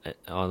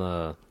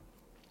a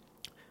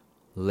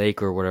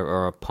lake or whatever,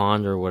 or a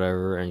pond or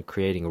whatever, and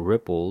creating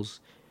ripples,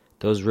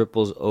 those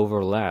ripples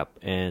overlap,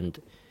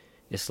 and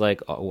it's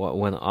like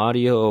when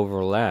audio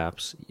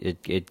overlaps,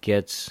 it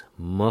gets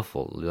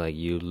muffled, like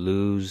you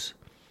lose.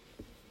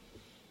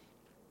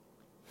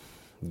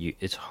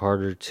 It's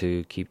harder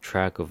to keep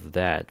track of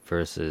that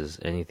versus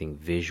anything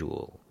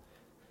visual,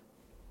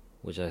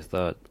 which I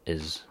thought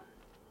is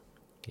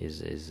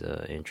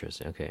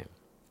interesting. Okay.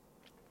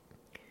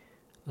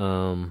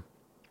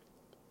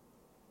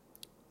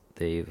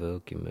 They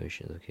evoke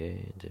emotions.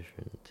 Okay,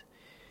 different.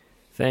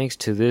 Thanks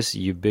to this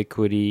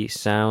ubiquity,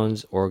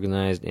 sounds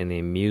organized in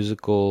a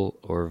musical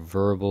or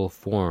verbal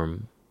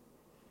form,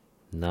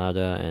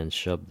 nada and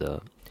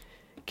shabda,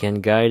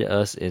 can guide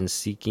us in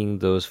seeking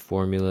those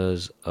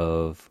formulas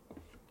of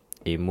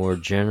a more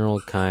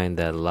general kind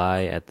that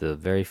lie at the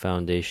very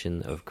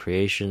foundation of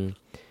creation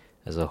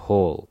as a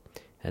whole,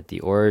 at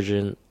the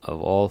origin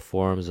of all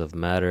forms of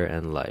matter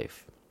and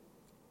life.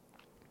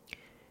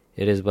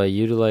 It is by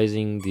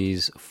utilizing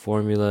these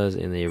formulas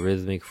in a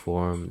rhythmic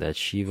form that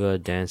Shiva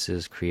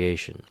dances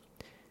creation,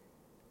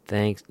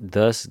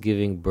 thus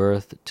giving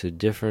birth to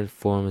different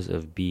forms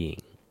of being.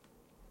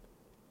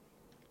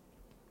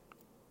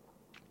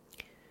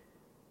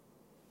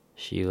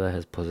 Sheila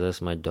has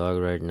possessed my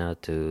dog right now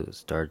to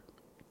start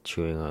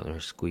chewing on her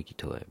squeaky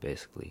toy,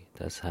 basically.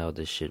 That's how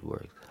this shit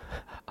works.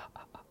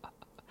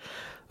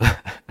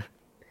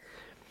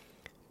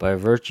 By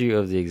virtue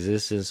of the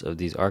existence of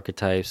these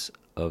archetypes,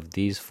 of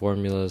these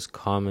formulas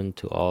common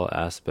to all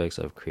aspects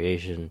of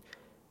creation,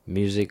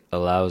 music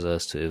allows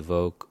us to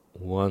evoke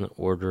one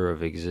order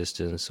of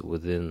existence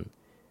within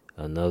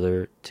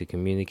another to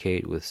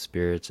communicate with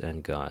spirits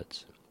and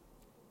gods.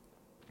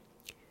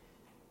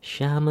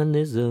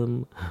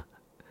 Shamanism.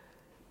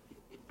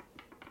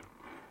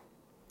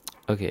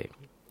 Okay,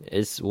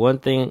 it's one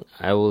thing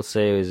I will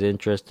say is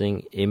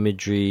interesting: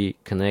 imagery,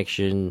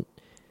 connection,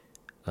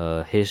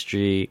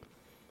 history.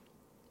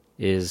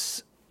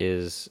 Is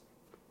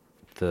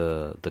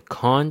the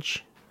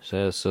conch,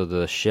 so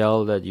the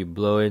shell that you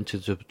blow into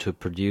to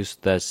produce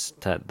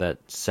that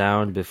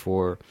sound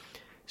before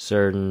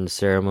certain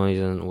ceremonies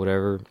and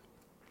whatever.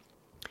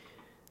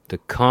 The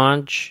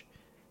conch,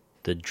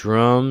 the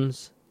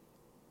drums,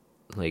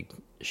 like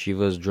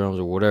Shiva's drums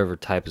or whatever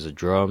types of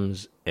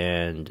drums,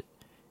 and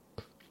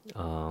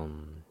are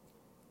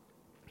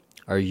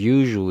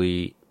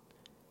usually,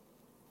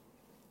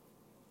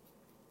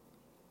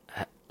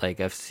 like,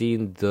 I've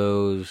seen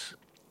those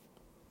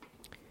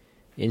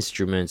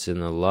instruments in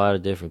a lot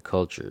of different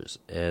cultures,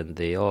 and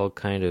they all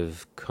kind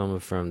of come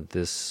from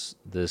this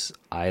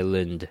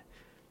island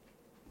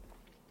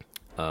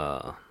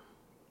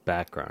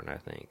background, I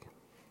think.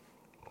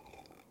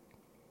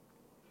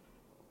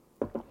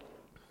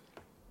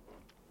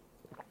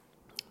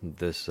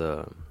 This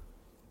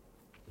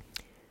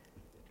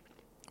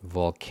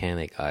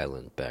volcanic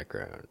island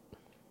background.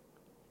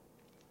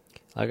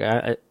 Like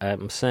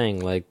I'm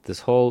saying, like,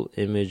 this whole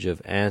image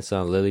of ants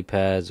on lily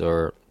pads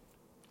or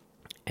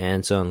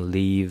ants on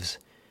leaves,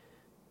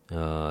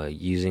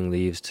 using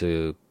leaves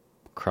to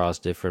cross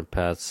different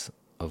paths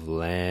of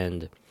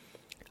land.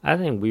 I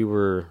think we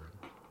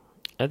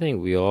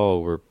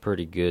all were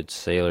pretty good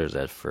sailors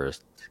at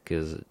first,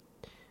 because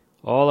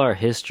all our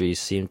histories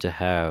seem to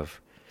have.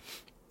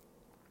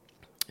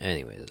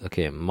 Anyways,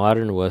 okay,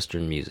 modern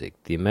Western music.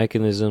 The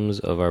mechanisms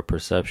of our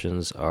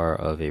perceptions are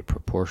of a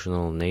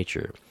proportional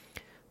nature.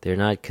 They're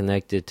not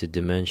connected to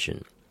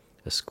dimension.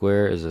 A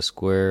square is a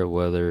square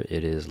whether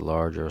it is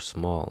large or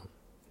small.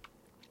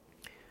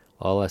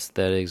 All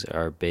aesthetics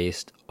are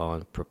based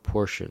on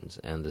proportions,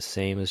 and the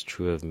same is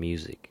true of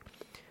music.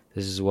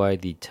 This is why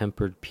the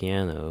tempered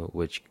piano,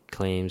 which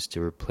claims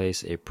to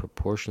replace a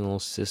proportional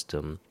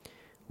system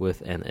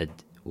with an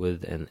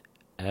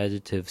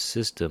additive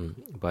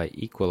system by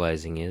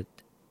equalizing,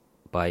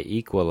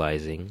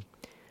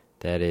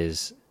 that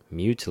is,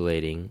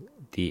 mutilating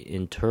the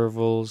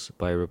intervals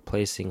by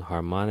replacing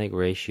harmonic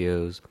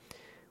ratios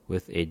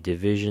with a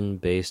division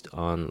based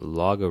on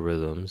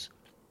logarithms,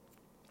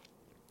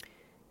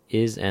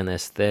 is an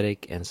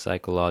aesthetic and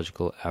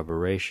psychological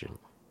aberration.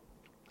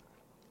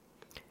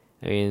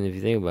 I mean, if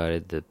you think about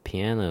it, the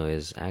piano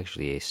is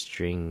actually a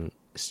string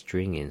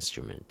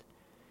instrument.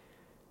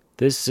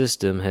 This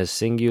system has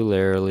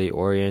singularly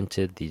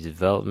oriented the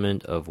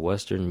development of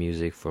Western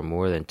music for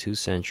more than 2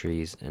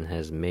 centuries and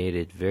has made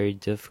it very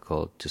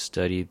difficult to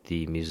study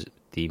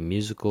the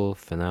musical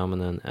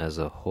phenomenon as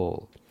a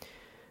whole.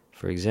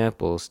 For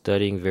example,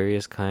 studying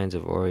various kinds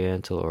of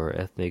Oriental or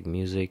ethnic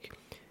music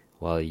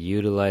while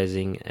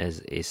utilizing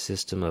as a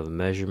system of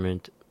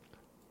measurement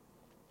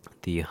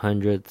the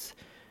hundredth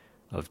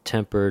of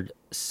tempered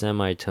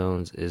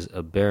semitones is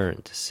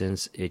aberrant,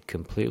 since it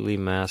completely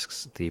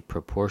masks the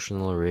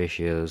proportional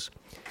ratios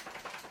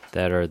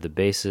that are the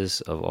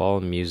basis of all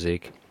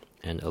music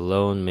and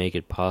alone make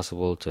it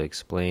possible to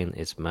explain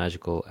its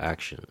magical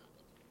action.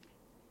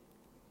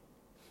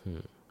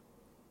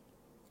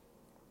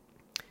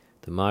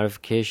 The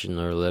modification,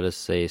 or let us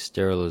say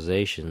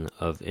sterilization,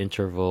 of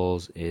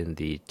intervals in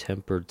the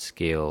tempered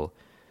scale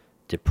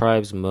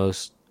deprives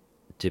most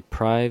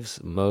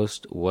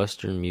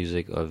Western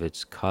music of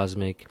its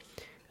cosmic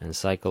and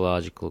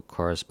psychological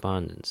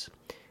correspondence.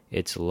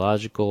 Its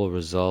logical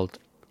result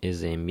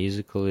is a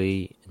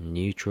musically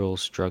neutral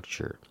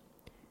structure,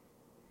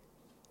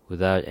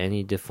 without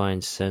any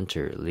defined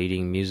center,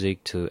 leading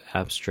music to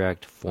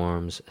abstract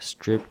forms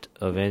stripped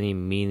of any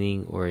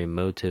meaning or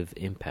emotive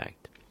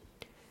impact.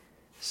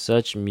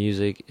 Such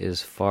music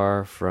is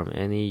far from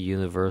any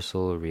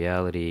universal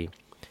reality,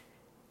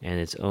 and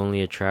its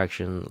only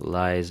attraction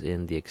lies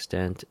in the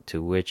extent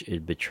to which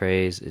it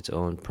betrays its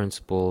own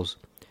principles,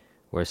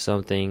 where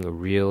something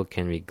real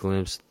can be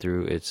glimpsed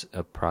through its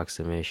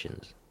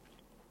approximations.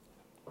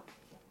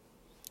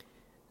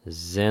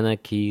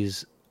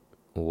 Zenaki's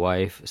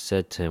wife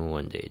said to him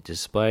one day,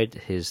 "Despite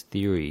his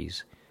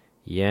theories,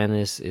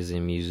 Yanis is a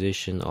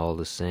musician all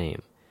the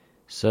same."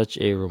 Such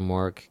a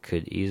remark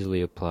could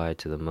easily apply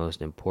to the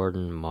most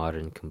important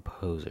modern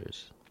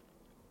composers.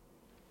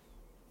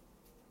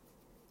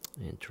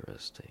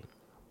 Interesting.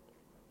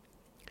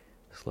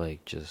 It's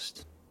like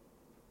just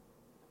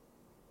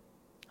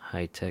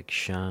high-tech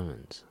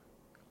shamans.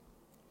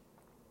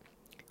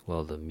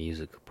 Well, the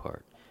music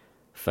part.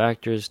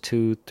 Factors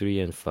 2, 3,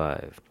 and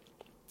 5.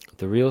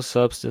 The real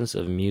substance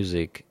of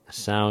music,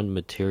 sound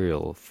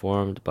material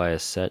formed by a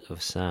set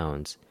of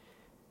sounds,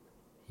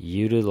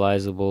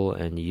 utilizable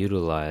and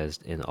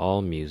utilized in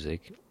all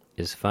music,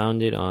 is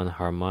founded on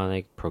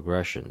harmonic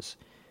progressions,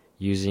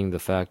 using the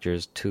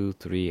factors 2,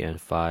 3,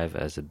 and 5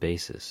 as a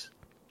basis.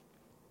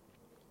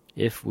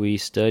 If we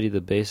study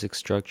the basic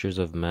structures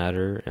of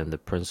matter and the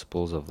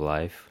principles of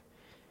life,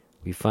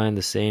 we find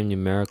the same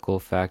numerical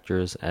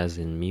factors as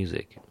in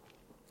music.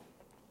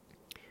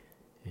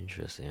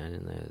 Interesting, I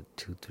didn't know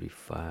 2, 3,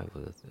 5.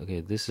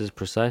 Okay, this is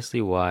precisely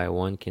why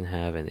one can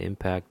have an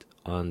impact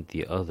on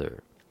the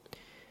other.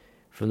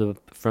 From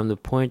the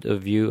point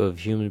of view of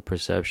human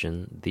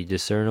perception, the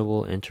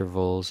discernible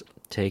intervals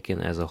taken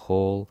as a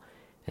whole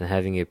and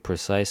having a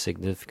precise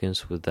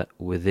significance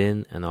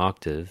within an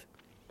octave,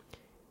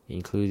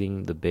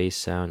 including the bass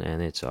sound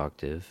and its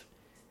octave,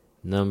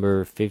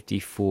 number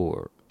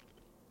 54,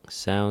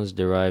 sounds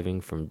deriving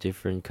from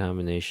different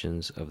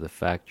combinations of the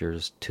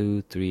factors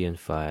 2, 3, and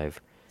 5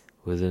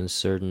 within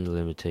certain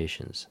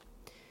limitations.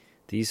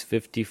 These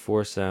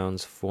 54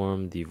 sounds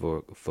form the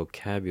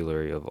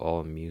vocabulary of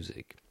all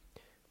music.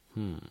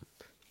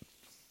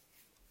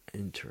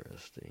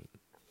 Interesting.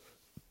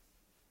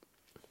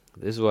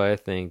 This is why I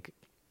think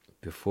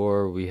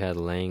before we had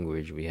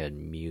language, we had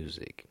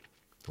music.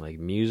 Like,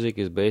 music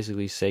is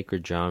basically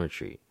sacred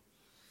geometry,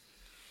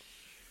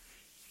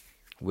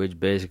 which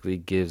basically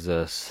gives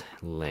us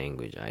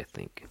language, I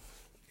think.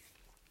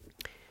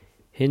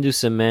 Hindu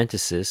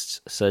semanticists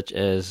such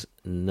as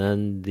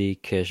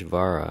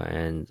Nandikeshvara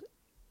and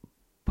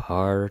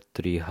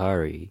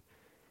Bhartrihari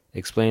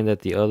explain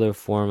that the other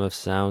form of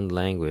sound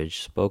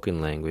language,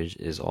 spoken language,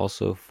 is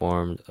also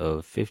formed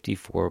of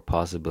 54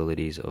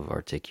 possibilities of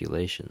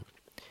articulation,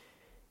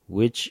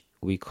 which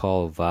we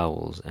call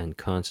vowels and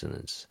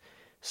consonants,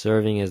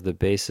 serving as the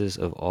basis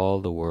of all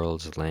the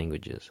world's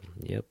languages.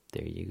 Yep,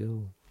 there you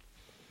go.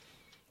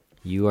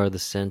 You are the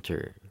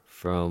center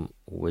from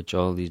which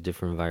all these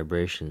different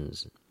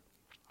vibrations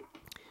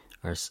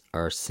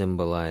are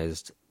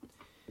symbolized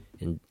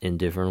in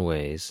different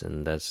ways,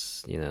 and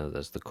that's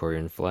the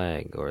Korean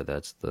flag, or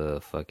that's the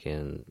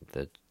fucking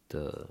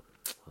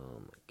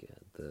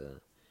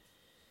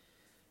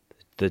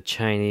the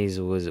Chinese,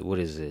 what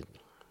is it,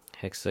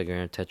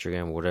 hexagram,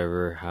 tetragram,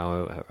 whatever,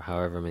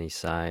 however many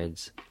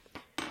sides.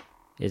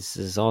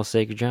 It's all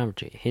sacred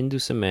geometry. Hindu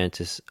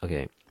semantics.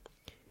 Okay.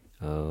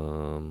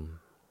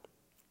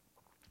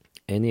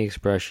 Any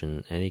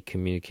expression, any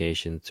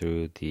communication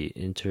through the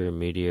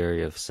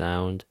intermediary of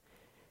sound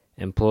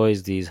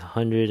employs these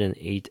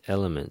 108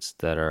 elements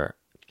that are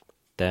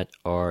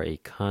a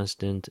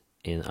constant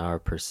in our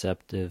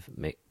perceptive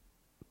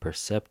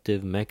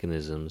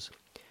mechanisms,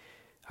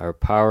 our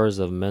powers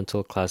of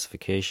mental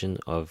classification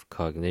of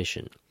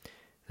cognition.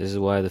 This is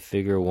why the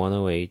figure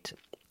 108,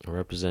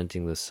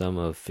 representing the sum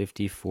of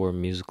 54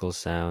 musical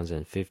sounds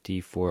and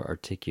 54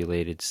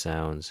 articulated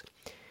sounds,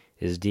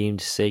 is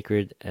deemed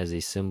sacred as a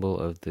symbol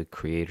of the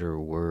Creator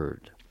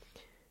Word.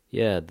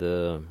 Yeah,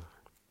 the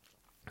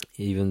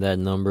Even that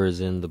number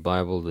is in the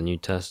Bible, the New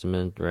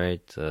Testament,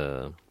 right?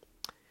 And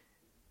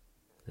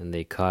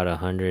they caught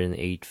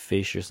 108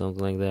 fish or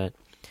something like that.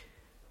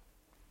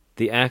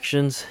 The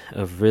actions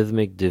of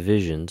rhythmic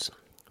divisions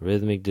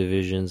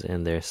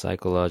and their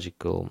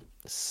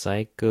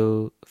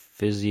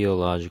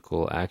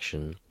psychophysiological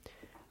action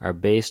are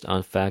based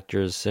on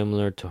factors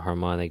similar to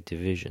harmonic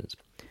divisions.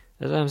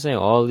 That's what I'm saying.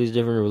 All these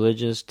different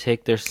religions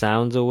take their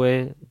sounds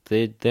away.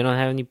 They don't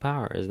have any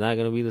power. It's not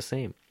going to be the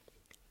same.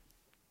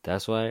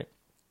 That's why.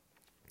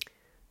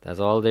 That's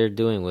all they're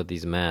doing with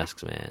these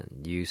masks, man.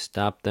 You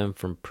stop them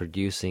from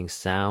producing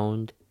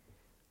sound.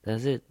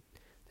 That's it.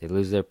 They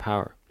lose their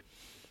power.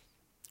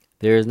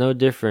 There is no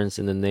difference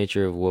in the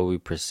nature of what we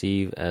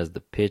perceive as the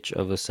pitch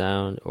of a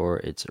sound or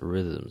its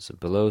rhythms.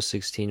 Below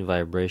 16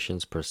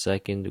 vibrations per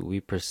second,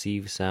 we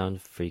perceive sound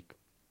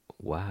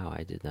Wow,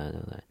 I did not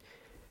know that.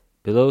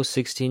 Below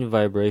 16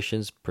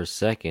 vibrations per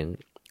second,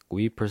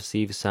 we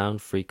perceive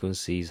sound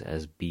frequencies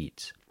as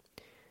beats.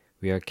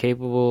 We are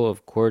capable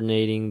of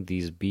coordinating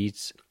these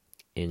beats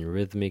in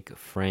rhythmic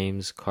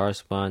frames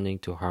corresponding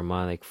to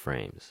harmonic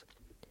frames.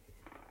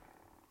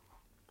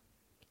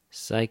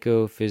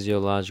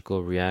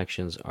 Psychophysiological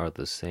reactions are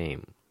the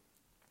same.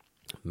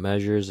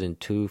 Measures in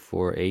 2,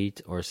 4,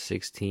 8, or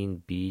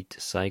 16 beat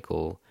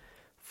cycle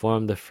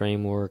form the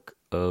framework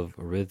of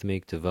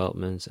rhythmic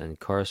developments and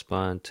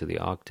correspond to the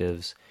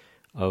octaves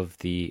of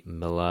the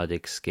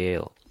melodic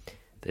scale.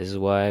 This is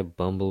why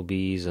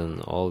bumblebees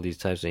and all these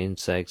types of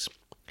insects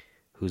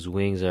whose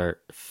wings are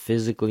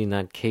physically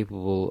not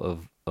capable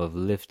of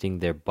lifting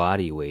their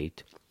body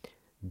weight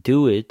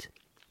do it,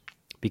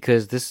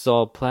 because this is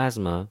all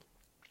plasma,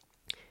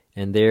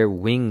 and their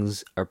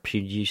wings are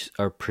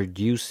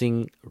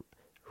producing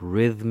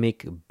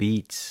rhythmic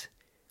beats,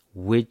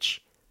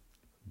 which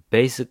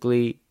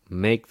basically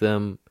make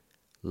them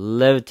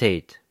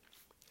levitate.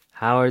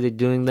 How are they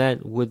doing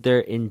that? With their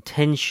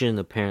intention,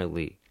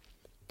 apparently.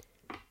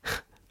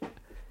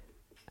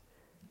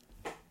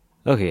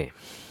 Okay.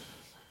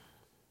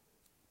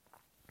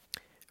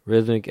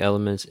 Rhythmic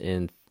elements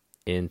in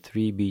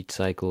 3-beat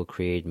cycle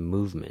create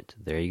movement.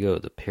 There you go,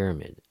 the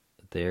pyramid.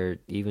 They're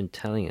even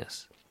telling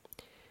us.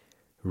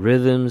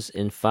 Rhythms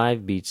in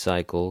 5-beat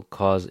cycle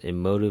cause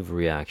emotive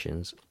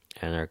reactions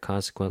and are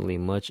consequently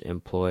much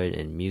employed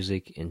in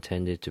music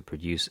intended to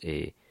produce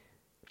a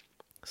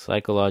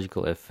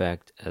psychological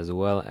effect, as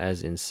well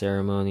as in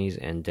ceremonies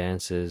and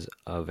dances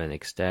of an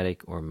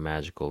ecstatic or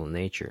magical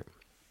nature.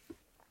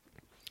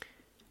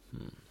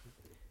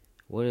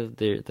 What if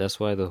that's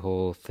why the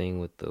whole thing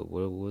with the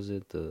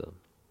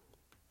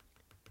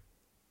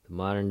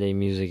modern day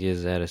music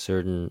is at a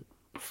certain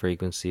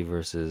frequency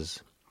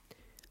versus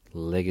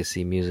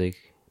legacy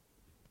music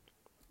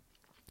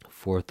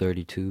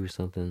 432 or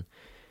something.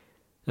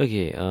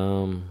 Okay,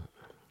 and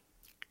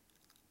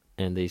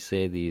they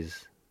say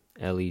these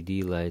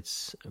LED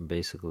lights are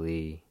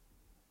basically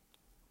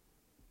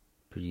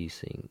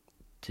producing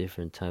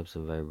different types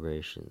of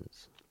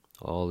vibrations.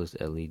 All this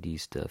LED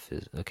stuff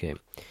is okay.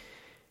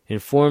 In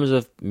forms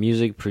of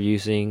music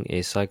producing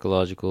a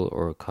psychological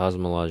or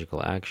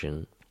cosmological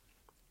action,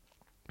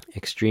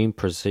 extreme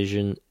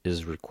precision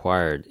is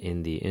required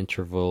in the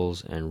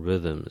intervals and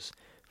rhythms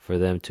for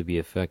them to be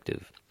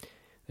effective.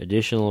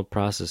 Additional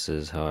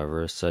processes,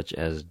 however, such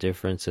as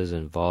differences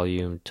in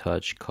volume,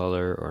 touch,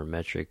 color, or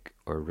metric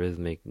or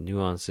rhythmic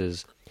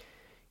nuances,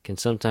 can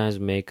sometimes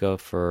make up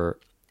for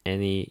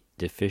any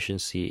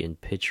deficiency in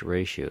pitch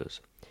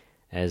ratios,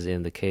 as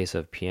in the case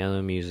of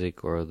piano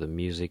music or the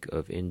music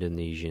of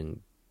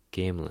Indonesian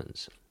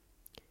gamelans.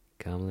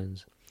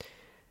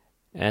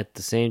 At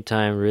the same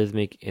time,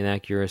 rhythmic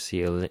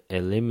inaccuracy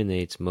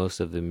eliminates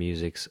most of the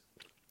music's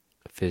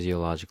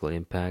physiological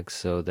impacts,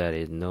 so that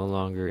it no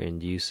longer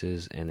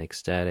induces an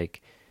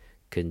ecstatic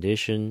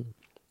condition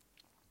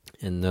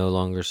and no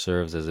longer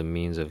serves as a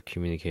means of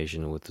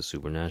communication with the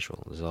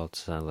supernatural. This all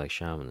sounds like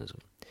shamanism.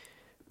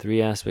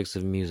 3 aspects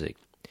of music.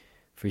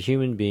 For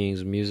human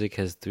beings, music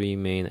has 3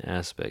 main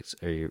aspects: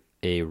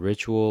 a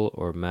ritual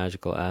or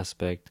magical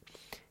aspect,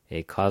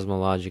 a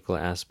cosmological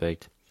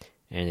aspect,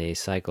 and a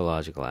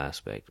psychological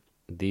aspect.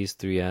 These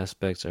 3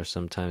 aspects are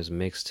sometimes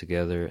mixed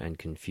together and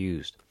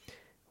confused,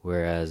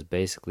 whereas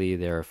basically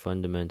they are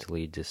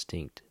fundamentally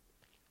distinct.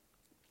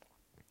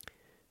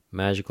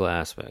 Magical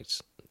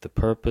aspects. The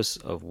purpose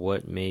of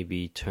what may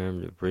be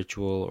termed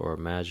ritual or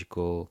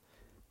magical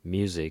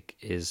music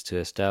is to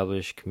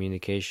establish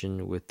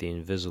communication with the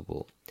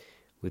invisible,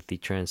 with the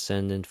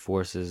transcendent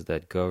forces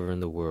that govern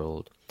the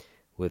world,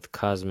 with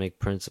cosmic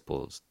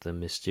principles, the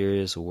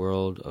mysterious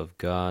world of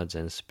gods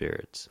and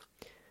spirits.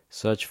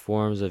 Such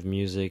forms of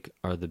music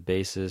are the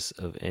basis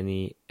of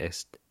any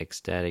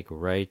ecstatic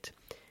rite,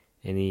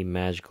 any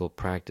magical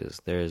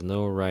practice. There is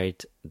no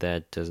rite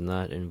that does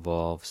not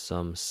involve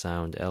some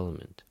sound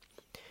element.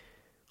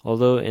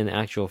 Although in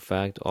actual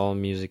fact all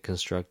music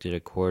constructed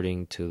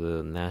according to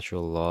the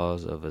natural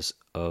laws of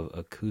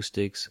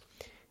acoustics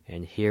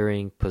and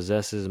hearing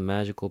possesses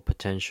magical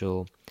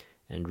potential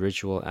and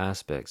ritual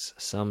aspects,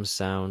 some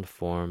sound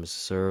forms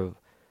serve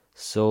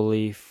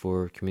solely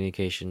for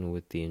communication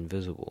with the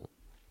invisible.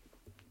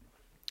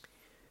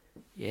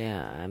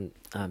 Yeah,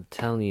 I'm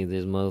telling you,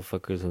 there's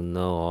motherfuckers who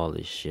know all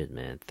this shit,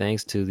 man.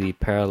 Thanks to the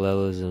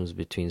parallelisms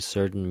between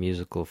certain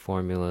musical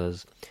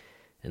formulas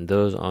and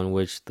those on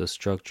which the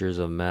structures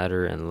of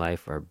matter and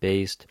life are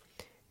based,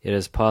 it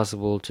is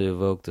possible to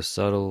evoke the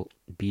subtle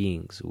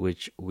beings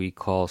which we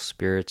call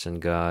spirits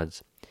and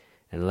gods,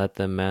 and let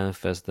them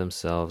manifest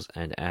themselves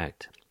and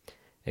act.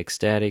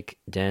 Ecstatic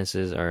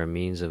dances are a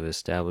means of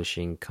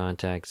establishing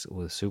contacts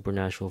with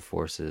supernatural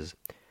forces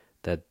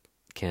that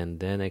can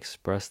then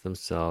express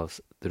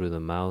themselves through the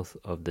mouth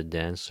of the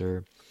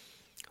dancer,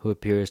 who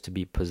appears to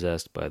be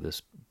possessed by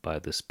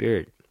a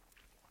spirit.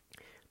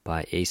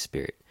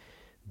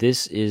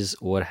 This is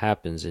what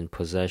happens in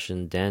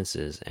possession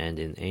dances and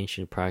in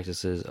ancient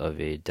practices of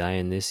a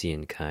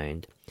Dionysian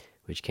kind,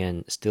 which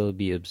can still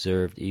be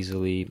observed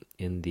easily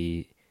in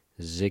the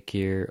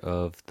zikir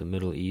of the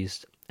Middle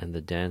East and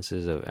the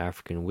dances of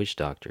African witch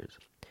doctors.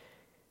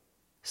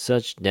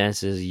 Such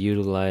dances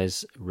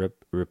utilize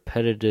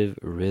repetitive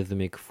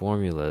rhythmic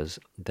formulas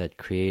that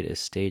create a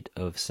state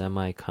of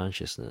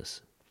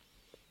semi-consciousness.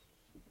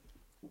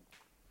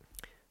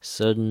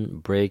 Sudden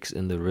breaks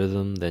in the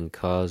rhythm then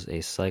cause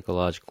a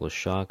psychological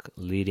shock,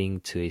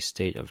 leading to a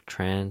state of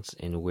trance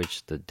in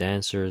which the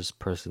dancer's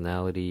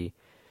personality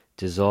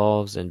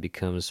dissolves and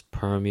becomes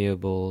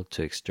permeable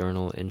to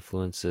external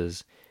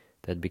influences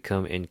that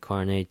become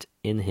incarnate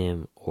in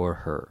him or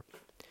her.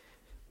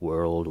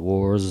 World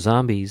War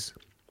Zombies.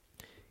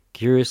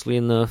 Curiously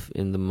enough,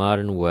 in the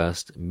modern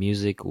West,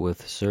 music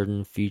with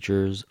certain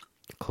features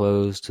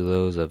close to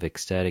those of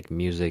ecstatic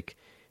music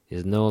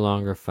is no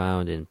longer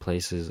found in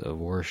places of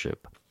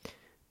worship,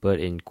 but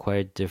in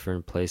quite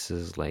different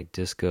places like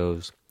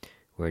discos,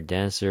 where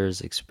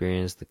dancers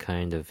experience the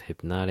kind of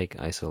hypnotic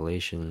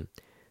isolation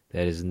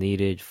that is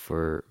needed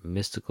for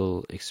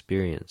mystical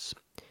experience,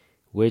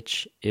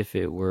 which, if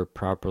it were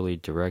properly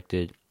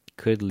directed,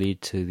 could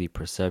lead to the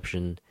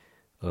perception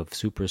of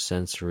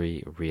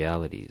supersensory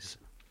realities.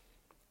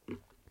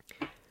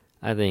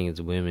 I think it's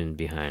women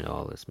behind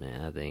all this,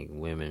 man. I think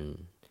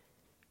women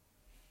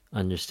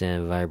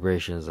understand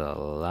vibrations a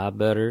lot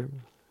better,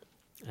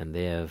 and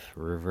they have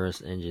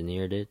reverse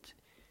engineered it.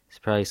 It's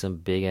probably some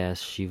big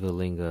ass Shiva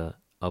Linga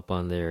up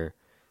on their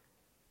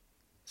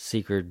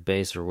secret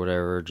base or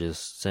whatever,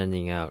 just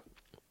sending out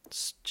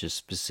just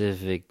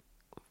specific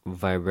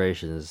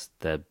vibrations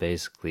that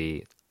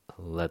basically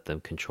let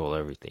them control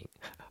everything.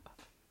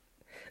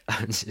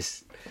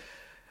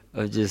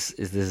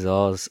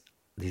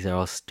 These are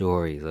all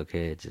stories,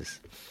 okay?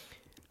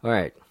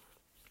 Alright.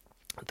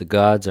 The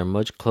gods are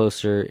much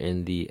closer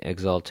in the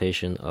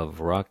exaltation of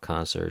rock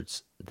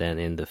concerts than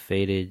in the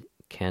faded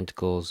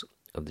canticles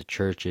of the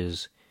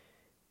churches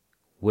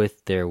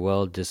with their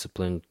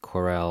well-disciplined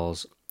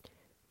chorales,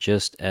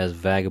 just as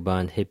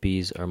vagabond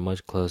hippies are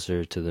much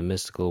closer to the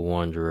mystical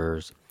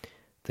wanderers,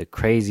 the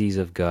crazies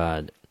of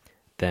God,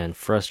 than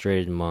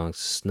frustrated monks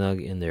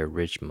snug in their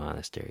rich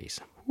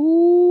monasteries.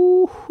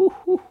 Ooh, hoo,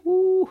 hoo,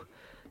 hoo.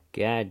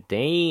 God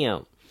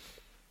damn.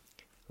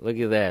 Look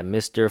at that,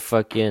 Mr.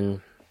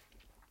 fucking...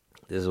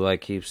 This is what I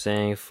keep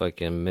saying.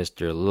 Fucking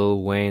Mr.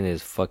 Lil Wayne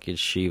is fucking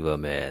Shiva,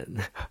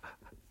 man.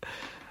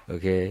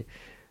 Okay?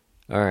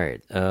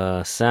 Alright.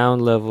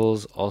 Sound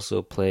levels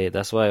also play.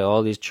 That's why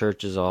all these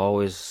churches are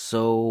always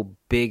so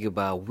big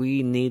about,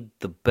 we need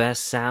the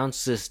best sound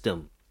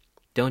system.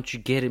 Don't you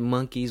get it,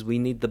 monkeys? We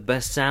need the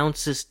best sound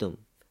system.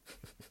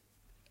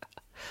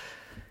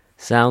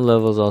 Sound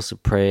levels also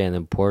play an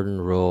important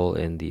role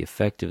in the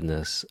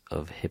effectiveness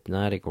of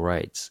hypnotic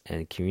rites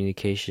and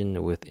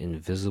communication with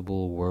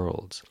invisible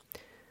worlds.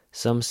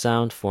 Some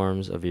sound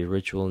forms of a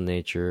ritual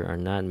nature are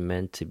not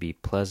meant to be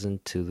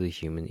pleasant to the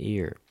human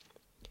ear.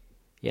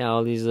 Yeah,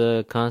 all these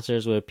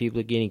concerts where people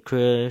are getting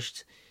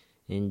crushed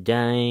and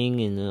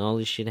dying and all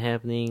this shit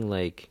happening,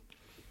 like,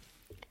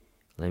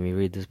 let me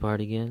read this part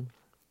again.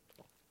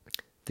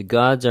 The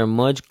gods are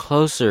much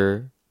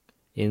closer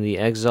in the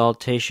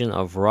exaltation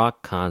of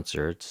rock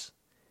concerts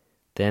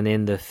than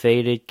in the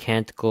faded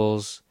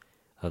canticles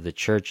of the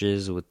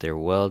churches with their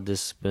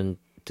well-disciplined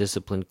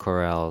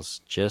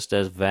chorales, just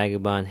as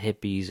vagabond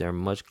hippies are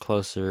much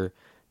closer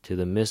to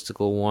the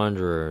mystical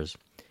wanderers,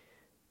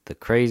 the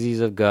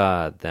crazies of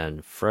God,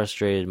 than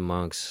frustrated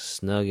monks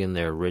snug in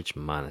their rich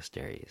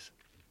monasteries.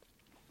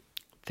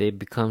 They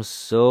become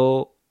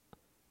so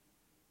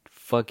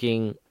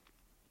fucking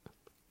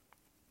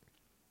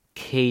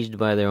caged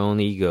by their own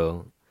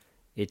ego.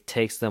 It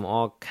takes them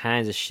all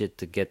kinds of shit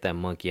to get that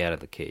monkey out of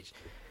the cage.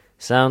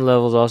 Sound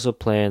levels also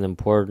play an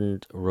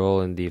important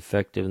role in the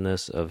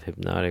effectiveness of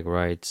hypnotic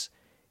rites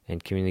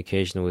and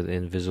communication with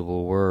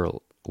invisible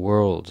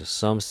worlds.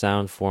 Some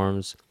sound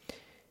forms,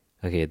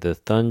 the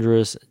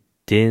thunderous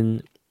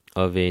din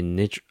of a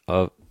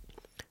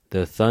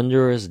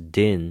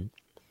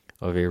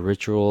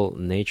ritual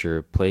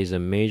nature plays a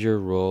major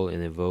role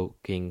in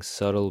evoking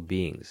subtle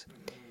beings,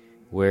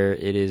 where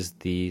it is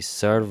the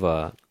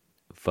sarva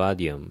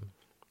vadyam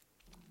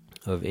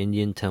of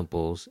Indian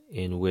temples,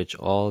 in which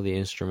all the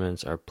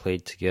instruments are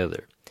played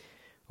together,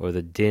 or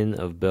the din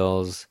of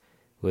bells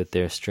with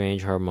their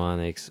strange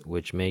harmonics,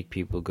 which make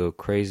people go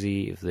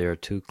crazy if they are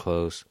too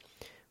close,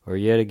 or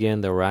yet again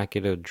the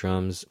racket of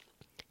drums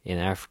in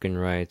African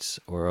rites,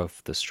 or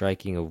of the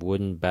striking of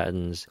wooden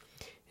batons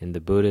in the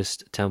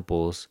Buddhist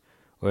temples,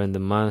 or in the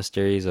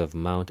monasteries of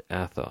Mount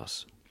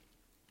Athos.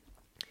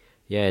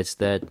 Yeah, it's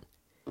that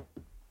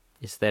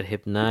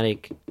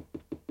hypnotic,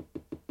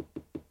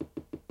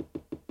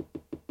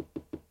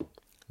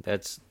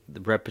 that's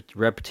the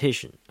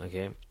repetition,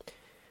 okay?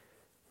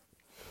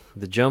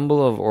 The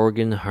jumble of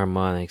organ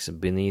harmonics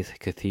beneath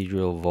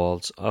cathedral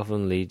vaults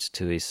often leads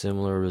to a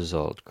similar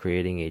result,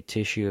 creating a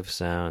tissue of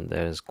sound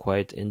that is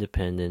quite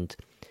independent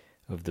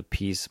of the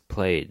piece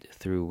played,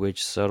 through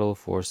which subtle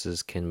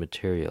forces can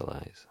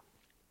materialize.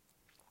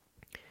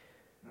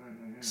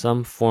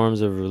 Some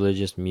forms of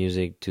religious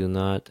music do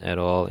not at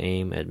all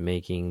aim at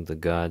making the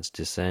gods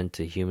descend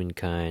to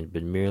humankind,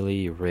 but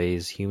merely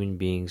raise human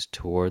beings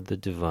toward the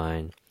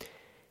divine,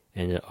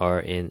 and are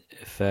in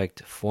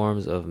effect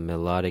forms of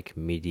melodic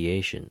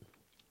meditation.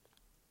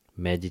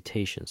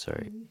 Meditation.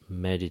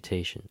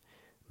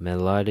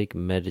 Melodic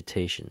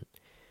meditation.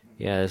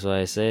 Yeah, that's why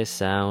I say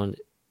sound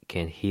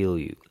can heal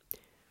you.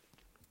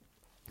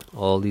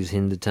 All these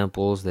Hindu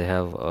temples, they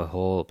have a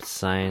whole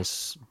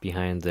science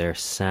behind their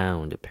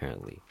sound,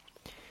 apparently.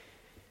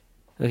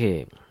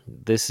 Okay,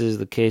 this is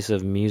the case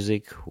of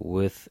music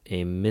with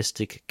a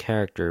mystic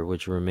character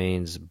which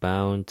remains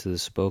bound to the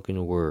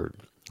spoken word,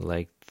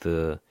 like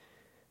the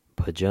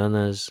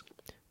bhajanas,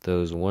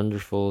 those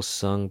wonderful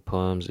sung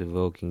poems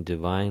evoking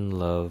divine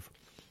love,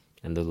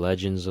 and the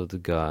legends of the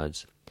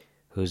gods,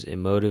 whose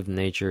emotive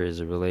nature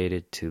is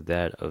related to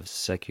that of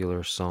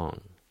secular song.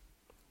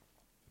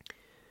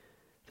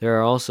 There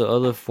are also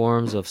other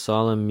forms of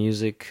solemn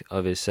music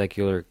of a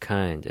secular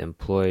kind,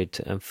 employed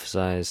to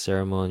emphasize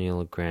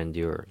ceremonial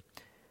grandeur.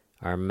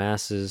 Our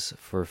masses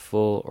for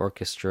full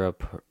orchestra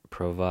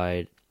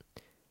provide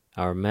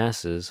an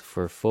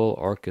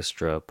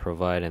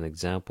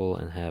example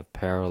and have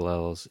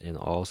parallels in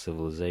all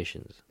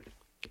civilizations.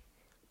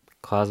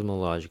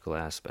 Cosmological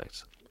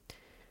aspects.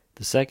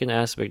 The second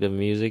aspect of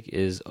music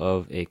is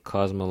of a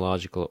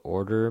cosmological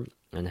order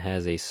and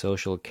has a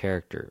social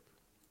character.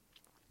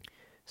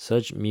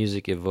 Such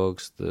music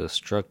evokes the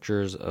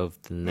structures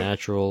of the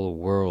natural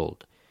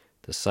world,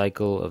 the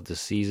cycle of the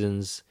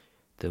seasons,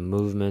 the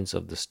movements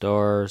of the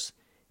stars,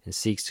 and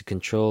seeks to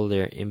control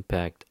their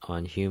impact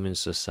on human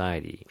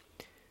society.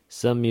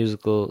 Some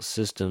musical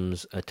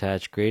systems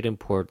attach great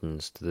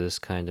importance to this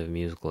kind of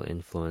musical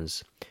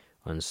influence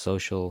on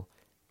social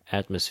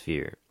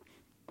atmosphere.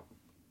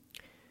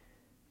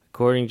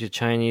 According to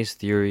Chinese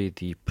theory,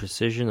 the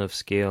precision of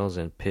scales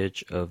and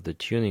pitch of the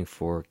tuning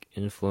fork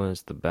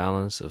influence the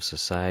balance of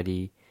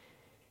society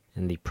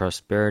and the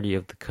prosperity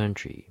of the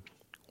country.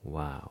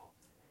 Wow.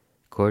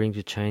 According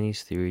to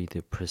Chinese theory,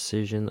 the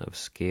precision of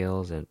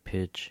scales and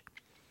pitch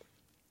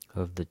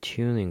of the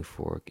tuning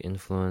fork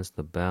influence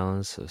the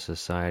balance of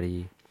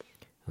society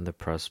and the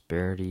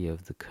prosperity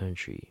of the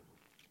country.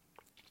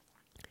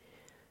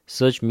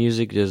 Such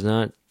music does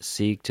not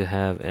seek to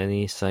have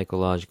any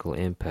psychological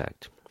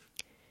impact.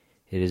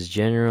 It is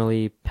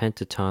generally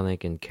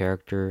pentatonic in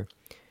character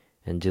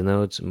and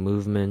denotes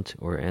movement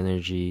or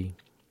energy,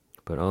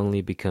 but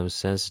only becomes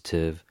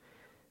sensitive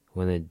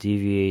when it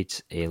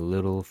deviates a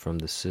little from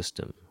the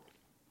system.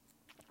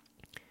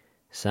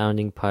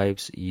 Sounding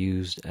pipes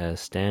used as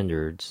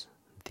standards,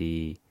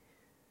 the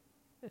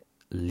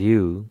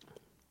Liu,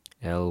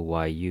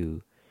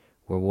 L-Y-U,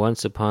 were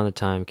once upon a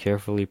time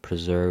carefully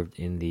preserved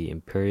in the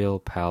imperial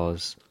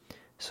palace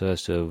so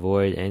as to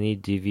avoid any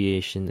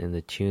deviation in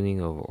the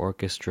tuning of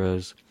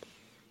orchestras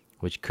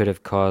which could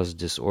have caused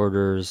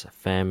disorders,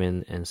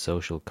 famine, and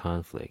social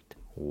conflict.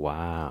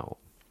 Wow.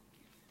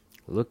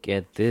 Look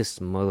at this,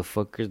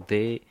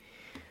 motherfucker.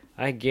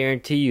 I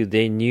guarantee you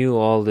they knew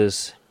all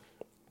this.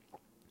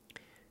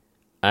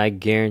 I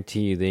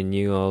guarantee you they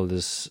knew all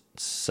this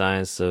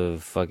science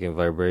of fucking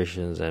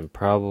vibrations, and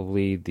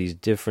probably these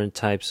different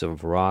types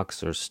of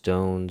rocks or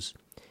stones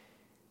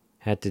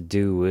had to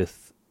do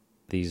with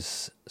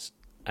these.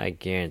 I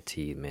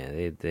guarantee,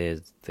 man,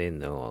 they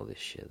know all this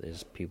shit.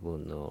 There's people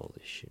who know all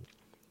this shit.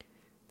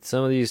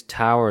 Some of these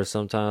towers,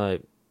 sometimes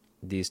like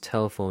these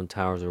telephone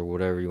towers or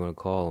whatever you want to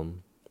call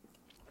them,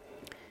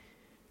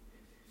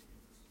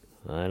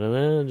 I don't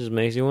know, it just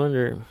makes you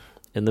wonder.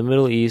 In the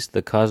Middle East,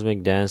 the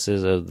cosmic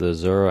dances of the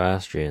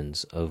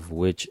Zoroastrians, of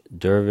which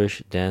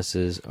dervish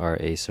dances are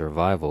a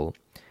survival,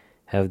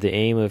 have the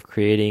aim of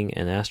creating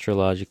an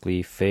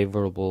astrologically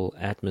favorable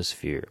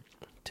atmosphere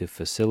to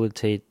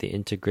facilitate the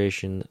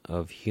integration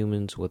of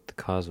humans with the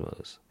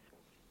cosmos.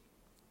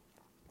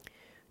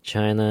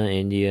 China,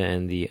 India,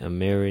 and the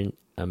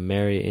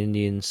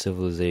Amerindian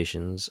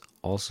civilizations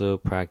also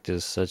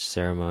practice such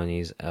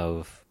ceremonies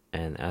of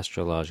an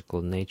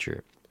astrological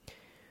nature.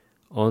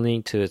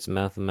 Owing to its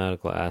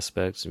mathematical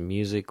aspects,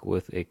 music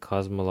with a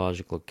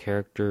cosmological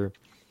character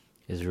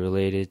is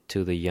related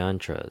to the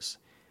yantras,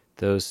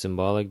 those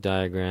symbolic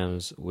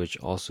diagrams which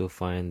also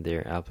find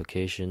their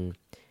application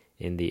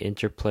in the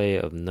interplay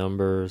of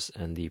numbers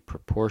and the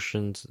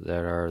proportions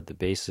that are the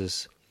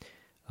basis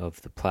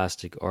of the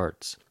plastic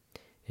arts.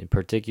 In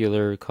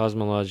particular,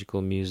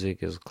 cosmological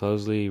music is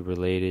closely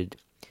related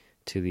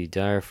to the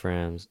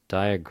diagrams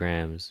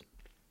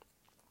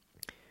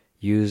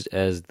used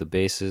as the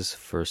basis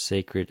for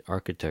sacred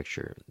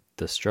architecture.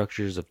 The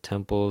structures of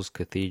temples,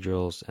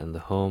 cathedrals, and the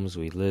homes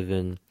we live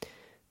in,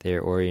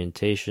 their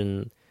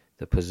orientation,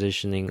 the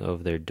positioning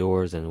of their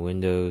doors and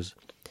windows,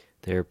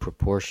 their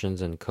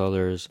proportions and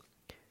colors,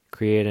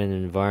 create an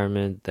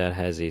environment that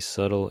has a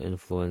subtle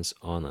influence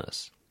on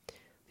us.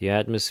 The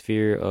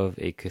atmosphere of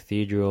a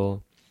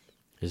cathedral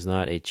is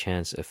not a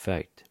chance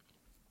effect.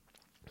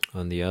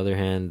 On the other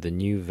hand, the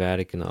new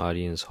Vatican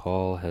Audience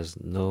Hall has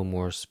no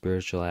more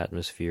spiritual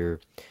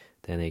atmosphere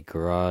than a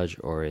garage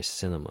or a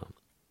cinema.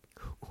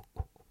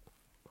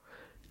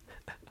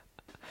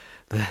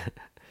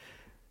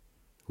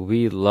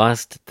 We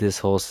lost this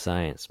whole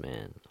science,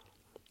 man.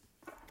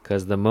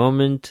 Because the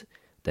moment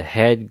the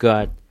head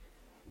got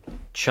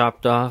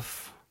chopped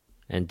off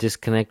and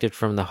disconnected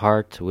from the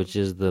heart, which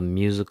is the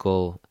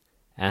musical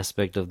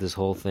aspect of this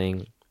whole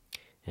thing,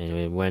 and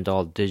it went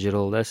all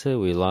digital, that's it,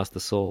 we lost the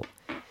soul.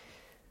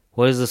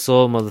 What is the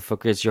soul,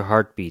 motherfucker? It's your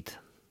heartbeat.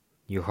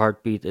 Your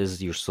heartbeat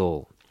is your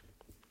soul.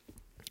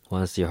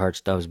 Once your heart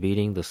stops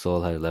beating, the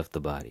soul has left the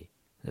body.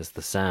 That's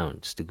the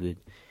sound, stupid.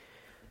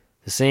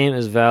 The same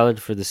is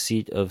valid for the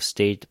seat of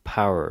state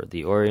power.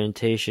 The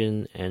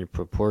orientation and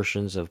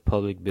proportions of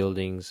public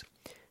buildings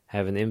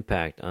have an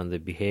impact on the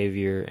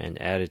behavior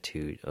and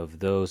attitude of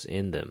those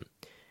in them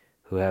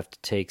who have to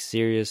take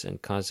serious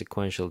and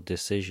consequential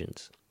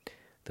decisions.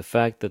 The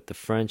fact that the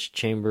French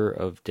Chamber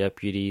of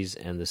Deputies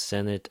and the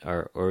Senate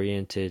are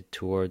oriented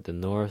toward the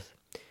north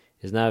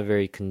is not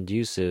very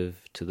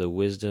conducive to the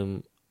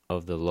wisdom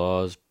of the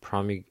laws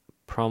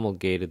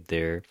promulgated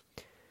there,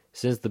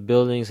 since the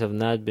buildings have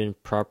not been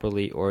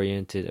properly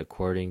oriented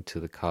according to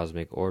the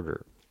cosmic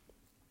order.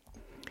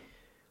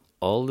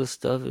 All this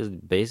stuff is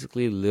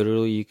basically,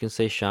 literally, you can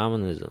say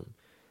shamanism.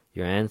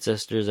 Your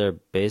ancestors are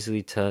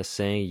basically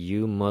saying,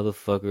 you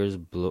motherfuckers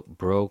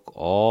broke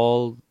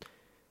all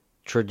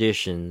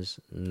traditions,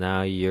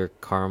 now your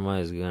karma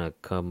is gonna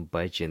come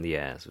bite you in the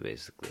ass,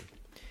 basically.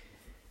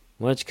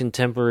 Much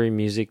contemporary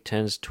music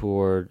tends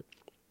toward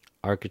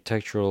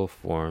architectural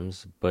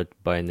forms, but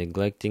by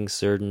neglecting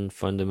certain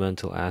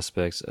fundamental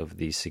aspects of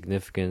the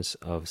significance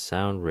of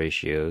sound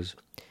ratios,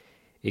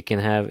 it can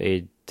have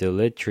a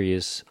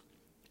deleterious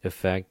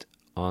effect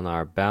on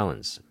our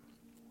balance,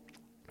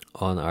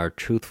 on our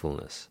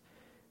truthfulness.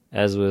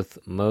 As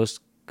with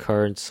most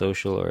current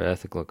social or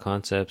ethical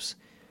concepts,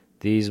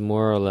 these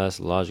more or less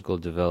logical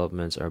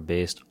developments are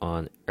based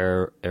on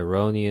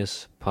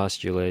erroneous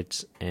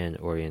postulates and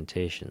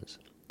orientations.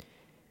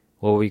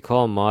 What we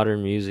call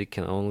modern music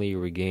can only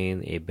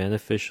regain a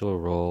beneficial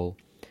role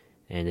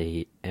and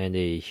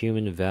a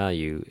human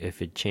value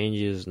if it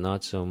changes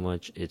not so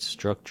much its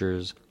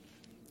structures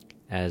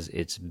as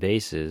its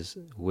bases,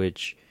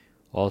 which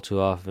all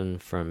too often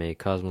from a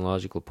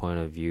cosmological point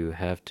of view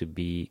have to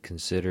be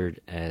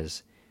considered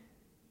as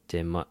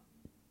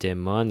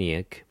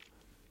demoniac,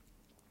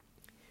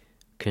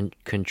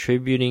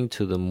 contributing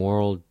to the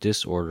moral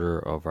disorder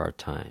of our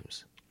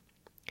times.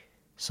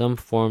 Some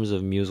forms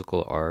of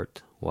musical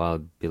art, while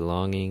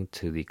belonging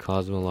to the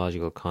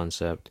cosmological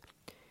concept,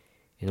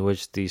 in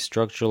which the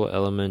structural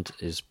element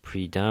is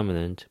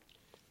predominant,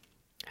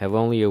 have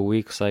only a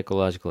weak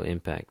psychological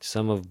impact.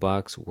 Some of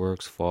Bach's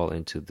works fall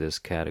into this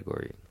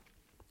category.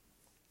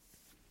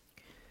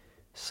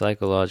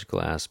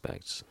 Psychological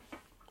aspects.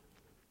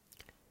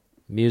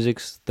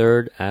 Music's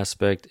third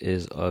aspect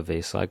is of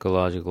a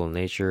psychological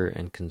nature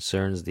and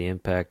concerns the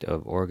impact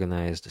of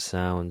organized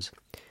sounds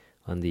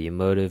on the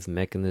emotive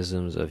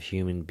mechanisms of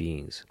human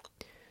beings.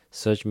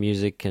 Such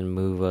music can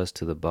move us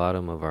to the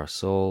bottom of our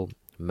soul,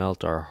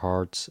 melt our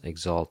hearts,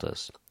 exalt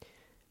us.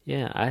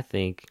 Yeah, I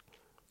think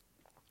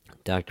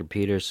Dr.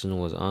 Peterson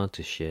was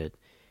onto shit,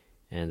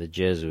 and the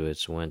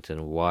Jesuits went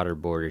and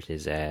waterboarded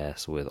his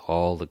ass with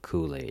all the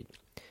Kool-Aid.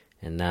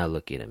 And now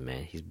look at him,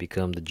 man. He's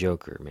become the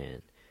Joker,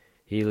 man.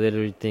 He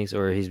literally thinks,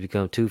 or he's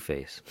become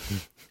Two-Face.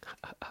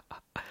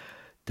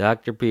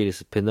 Dr.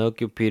 Peterson,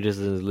 Pinocchio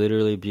Peterson is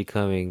literally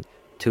becoming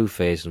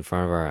Two-Face in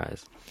front of our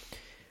eyes.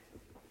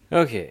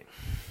 Okay.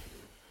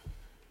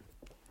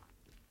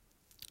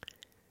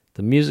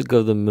 The music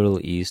of the Middle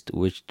East,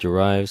 which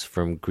derives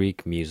from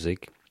Greek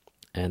music,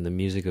 and the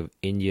music of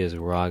India's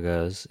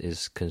ragas,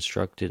 is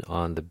constructed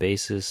on the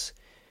basis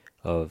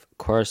of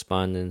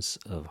correspondence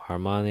of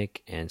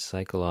harmonic and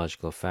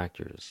psychological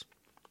factors.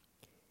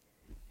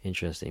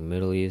 Interesting.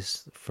 Middle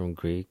East from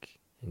Greek,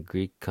 and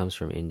Greek comes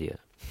from India.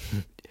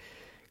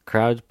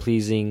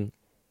 Crowd-pleasing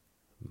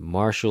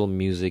martial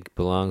music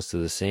belongs to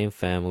the same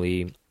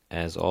family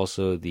as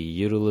also the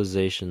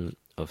utilization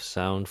of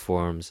sound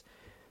forms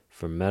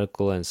for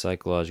medical and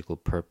psychological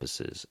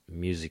purposes,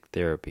 music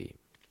therapy.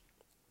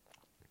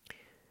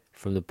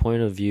 From the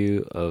point of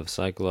view of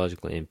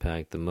psychological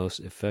impact, the most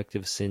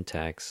effective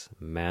syntax,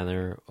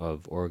 manner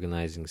of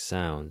organizing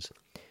sounds,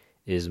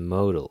 is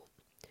modal.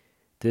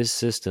 This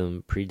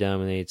system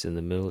predominates in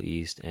the Middle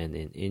East and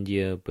in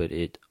India, but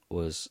it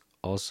was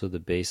also the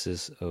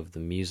basis of the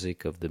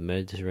music of the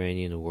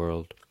Mediterranean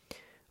world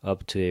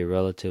up to a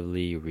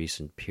relatively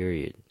recent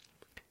period.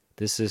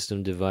 This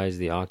system divides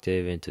the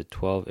octave into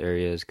 12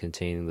 areas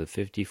containing the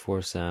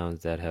 54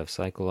 sounds that have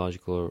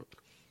psychological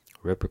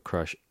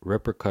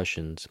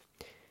repercussions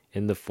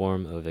in the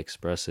form of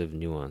expressive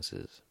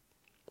nuances.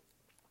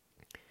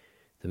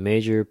 The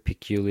major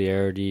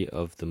peculiarity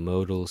of the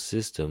modal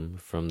system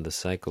from the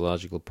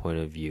psychological point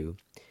of view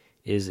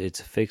is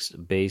its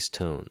fixed bass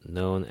tone,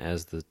 known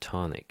as the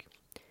tonic.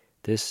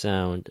 This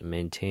sound,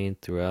 maintained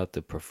throughout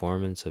the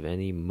performance of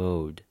any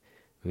mode,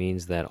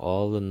 means that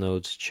all the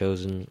notes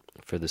chosen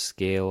for the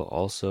scale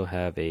also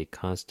have a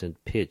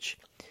constant pitch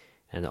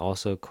and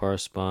also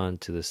correspond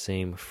to the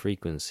same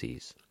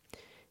frequencies.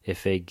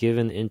 If a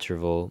given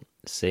interval,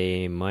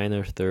 say a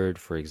minor third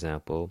for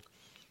example,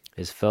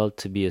 is felt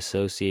to be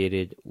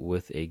associated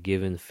with a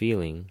given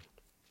feeling,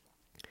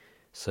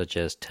 such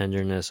as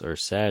tenderness or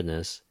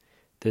sadness,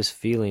 this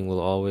feeling will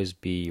always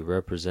be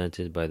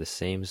represented by the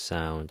same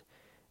sound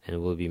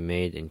and will be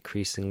made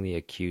increasingly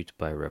acute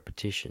by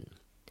repetition.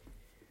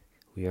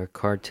 We are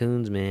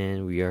cartoons,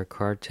 man. We are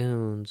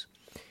cartoons.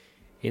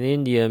 In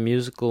India,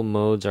 musical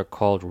modes are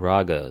called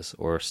ragas,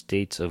 or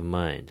states of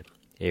mind.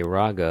 A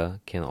raga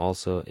can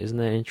also, isn't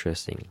that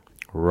interesting?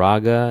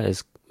 Raga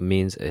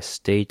means a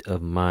state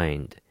of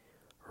mind.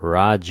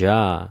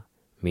 Raja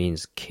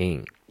means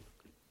king.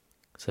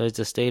 So it's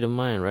a state of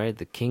mind, right?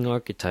 The king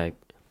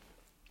archetype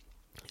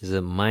is a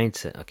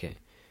mindset. Okay.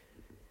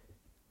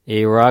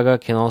 A raga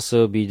can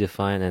also be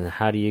defined, and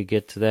how do you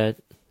get to that?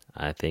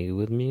 I think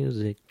with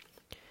music.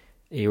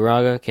 A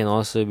raga can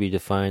also be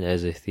defined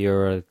as a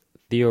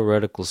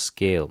theoretical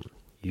scale.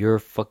 Your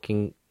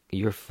fucking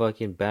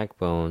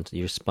backbone,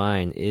 your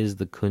spine is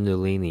the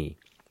kundalini.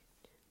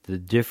 The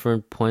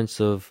different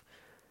points of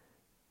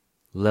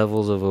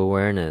levels of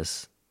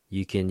awareness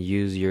you can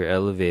use your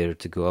elevator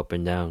to go up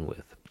and down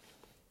with.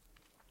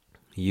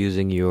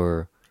 Using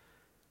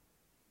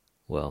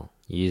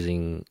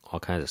all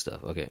kinds of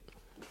stuff. Okay.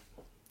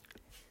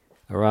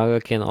 A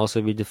raga can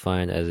also be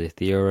defined as a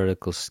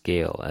theoretical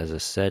scale, as a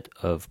set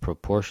of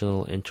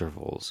proportional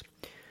intervals,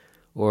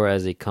 or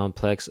as a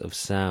complex of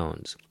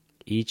sounds,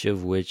 each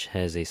of which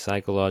has a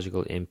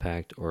psychological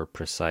impact or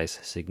precise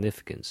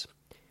significance.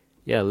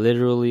 Yeah,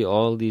 literally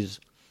all these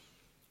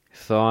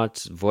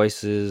thoughts,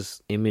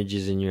 voices,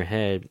 images in your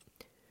head,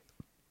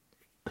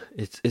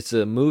 it's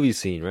a movie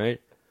scene,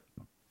 right?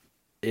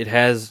 It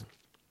has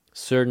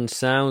certain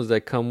sounds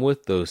that come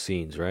with those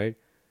scenes, right?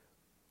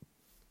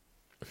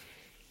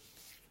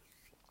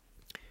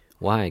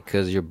 Why?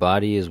 Because your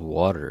body is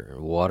water.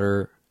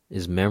 Water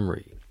is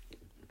memory.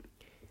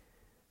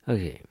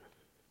 Okay.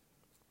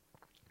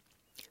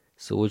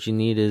 So what you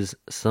need is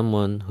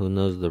someone who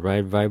knows the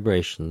right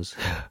vibrations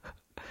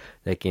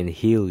that can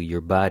heal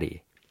your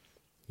body.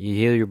 You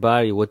heal your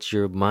body, what's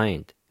your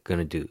mind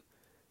gonna do?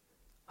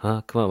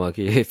 Huh? Come on,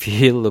 Monkey. If you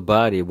heal the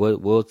body,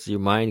 what's your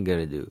mind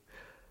gonna do?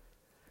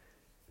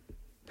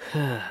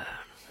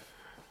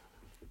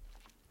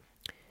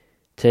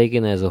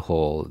 Taken as a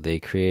whole, they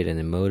create an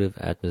emotive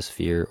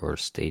atmosphere or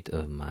state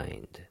of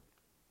mind.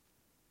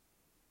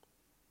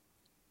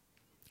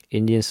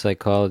 Indian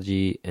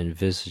psychology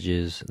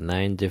envisages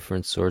 9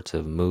 different sorts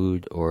of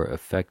mood or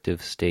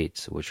affective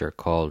states, which are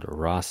called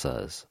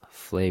rasas,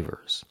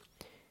 flavors.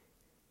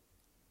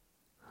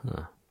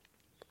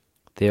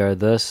 They are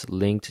thus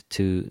linked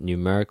to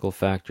numerical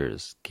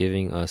factors,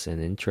 giving us an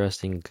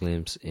interesting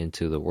glimpse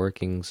into the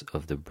workings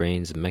of the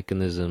brain's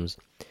mechanisms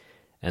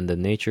and the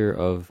nature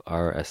of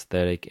our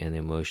aesthetic and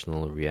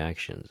emotional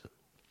reactions.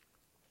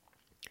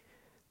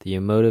 The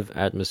emotive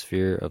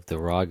atmosphere of the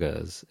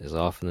ragas is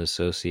often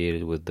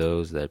associated with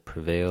those that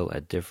prevail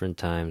at different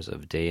times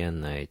of day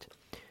and night,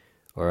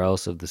 or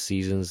else of the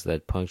seasons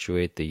that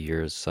punctuate the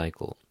year's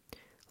cycle.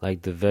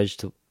 Like the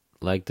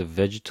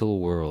vegetal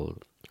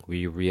world,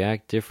 we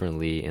react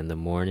differently in the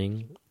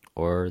morning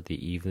or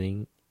the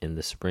evening, in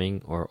the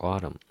spring or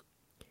autumn.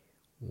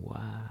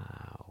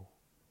 Wow.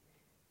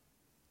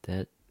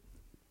 That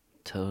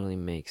totally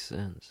makes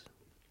sense.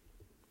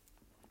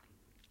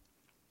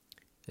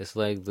 It's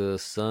like the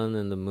sun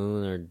and the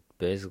moon are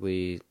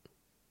basically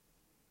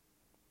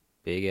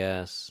big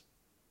ass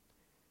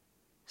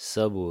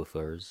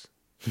subwoofers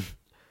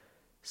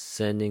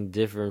sending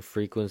different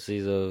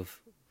frequencies of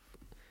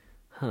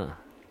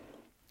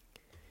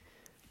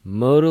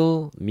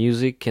Modal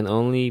music can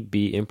only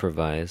be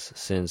improvised,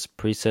 since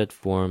preset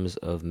forms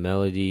of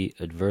melody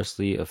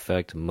adversely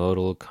affect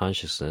modal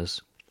consciousness,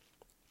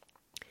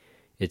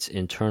 its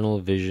internal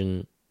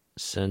vision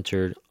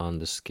centered on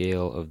the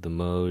scale of the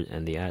mode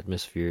and the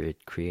atmosphere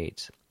it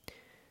creates.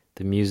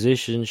 The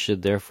musician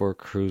should therefore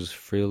cruise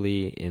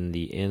freely in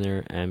the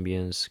inner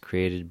ambience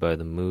created by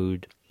the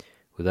mood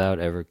without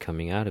ever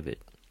coming out of it.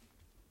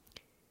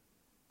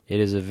 It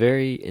is a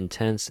very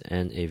intense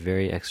and a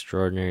very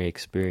extraordinary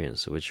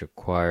experience which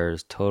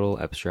requires total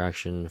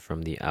abstraction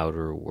from the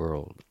outer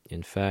world.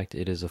 In fact,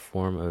 it is a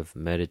form of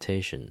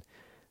meditation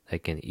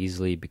that can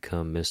easily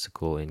become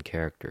mystical in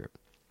character.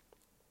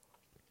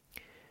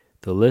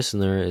 The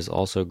listener is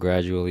also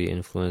gradually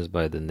influenced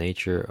by the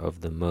nature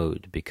of the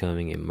mode,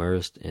 becoming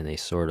immersed in a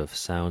sort of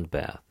sound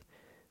bath,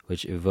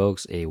 which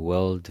evokes a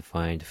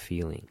well-defined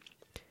feeling.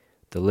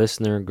 The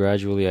listener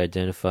gradually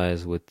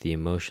identifies with the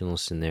emotional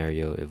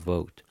scenario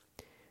evoked.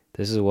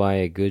 This is why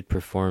a good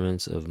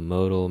performance of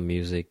modal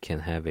music can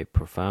have a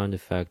profound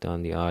effect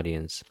on the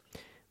audience,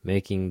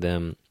 making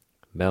them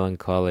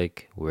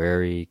melancholic,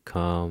 wary,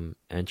 calm,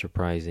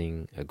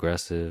 enterprising,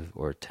 aggressive,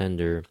 or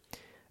tender,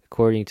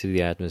 according to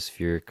the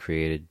atmosphere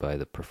created by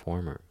the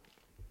performer.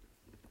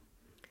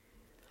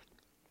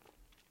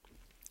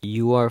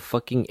 You are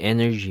fucking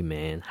energy,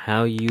 man.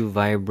 How you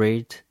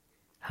vibrate,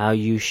 how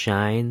you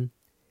shine,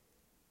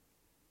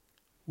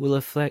 will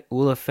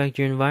affect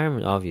your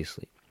environment,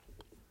 obviously.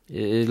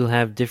 It'll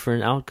have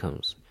different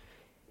outcomes.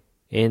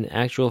 In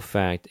actual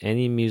fact,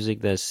 any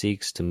music that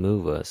seeks to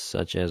move us,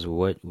 such as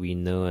what we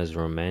know as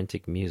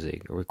romantic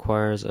music,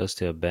 requires us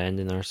to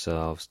abandon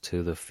ourselves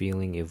to the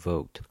feeling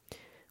evoked,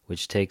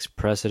 which takes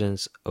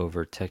precedence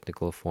over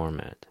technical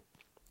format.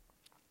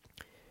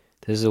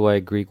 This is why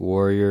Greek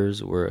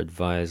warriors were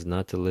advised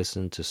not to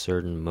listen to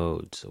certain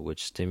modes,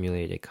 which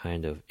stimulate a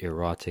kind of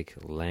erotic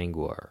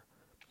languor.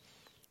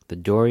 The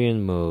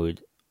Dorian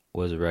mode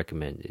was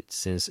recommended,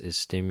 since it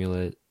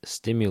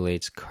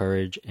stimulates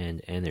courage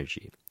and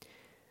energy.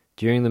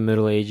 During the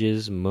Middle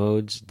Ages,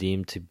 modes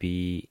deemed to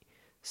be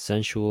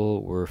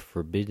sensual were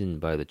forbidden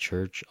by the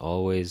Church,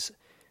 always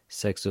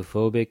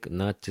sexophobic,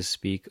 not to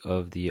speak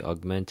of the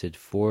augmented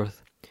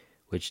fourth,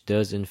 which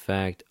does in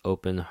fact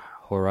open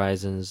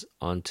horizons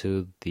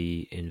onto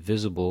the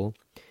invisible,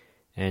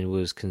 and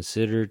was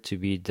considered to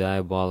be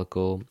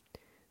diabolical,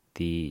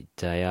 the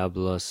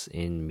diablos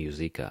in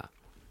musica.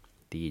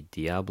 The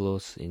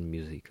diablos in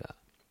musica.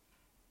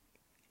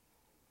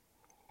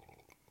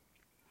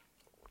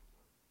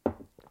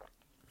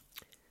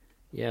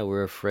 Yeah,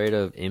 we're afraid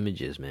of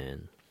images,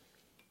 man.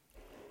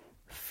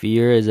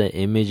 Fear is an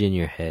image in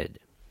your head.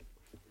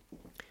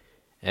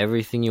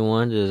 Everything you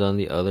want is on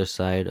the other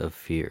side of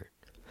fear.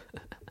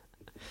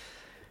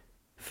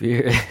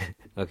 Fear,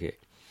 okay.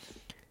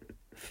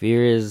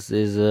 Fear is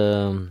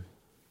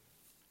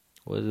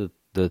what is it?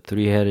 The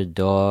three-headed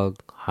dog,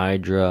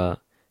 Hydra,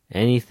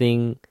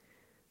 anything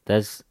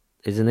is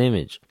an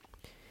image.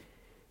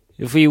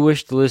 If we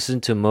wish to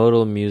listen to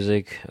modal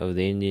music of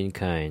the Indian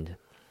kind,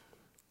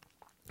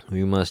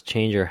 we must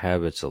change our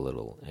habits a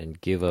little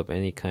and give up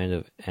any kind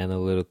of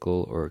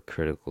analytical or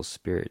critical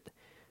spirit.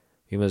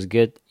 We must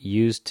get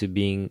used to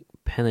being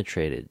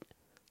penetrated,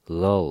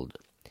 lulled,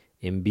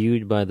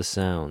 imbued by the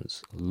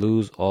sounds,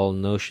 lose all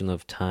notion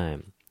of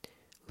time,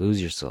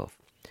 lose yourself,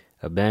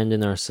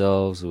 abandon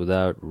ourselves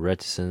without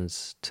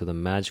reticence to the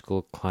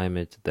magical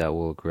climate that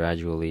will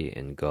gradually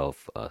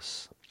engulf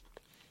us.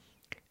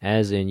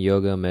 As in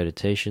yoga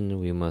meditation,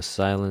 we must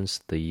silence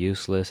the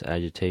useless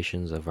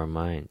agitations of our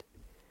mind.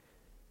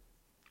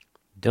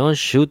 Don't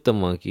shoot the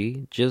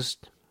monkey,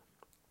 just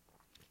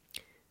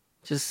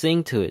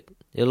sing to it.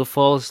 It'll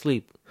fall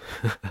asleep.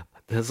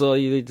 That's all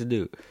you need to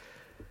do.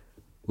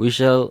 We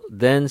shall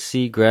then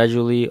see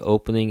gradually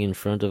opening in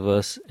front of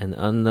us an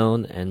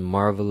unknown and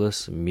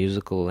marvelous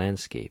musical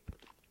landscape.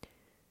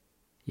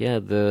 Yeah,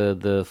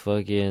 the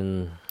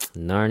fucking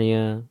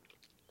Narnia,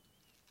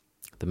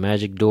 the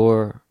Magic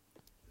Door,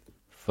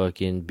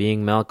 fucking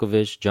Being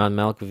Malkovich, John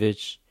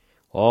Malkovich,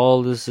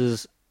 all this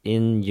is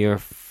in your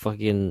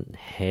fucking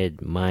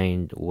head,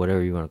 mind,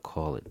 whatever you want to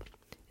call it.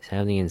 It's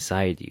happening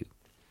inside you.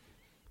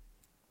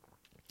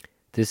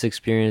 This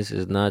experience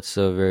is not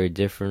so very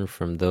different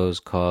from those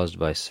caused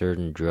by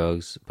certain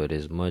drugs, but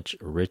is much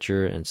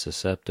richer and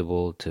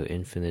susceptible to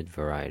infinite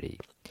variety.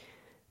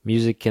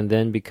 Music can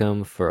then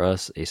become for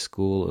us a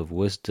school of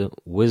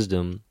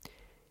wisdom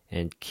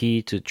and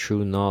key to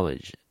true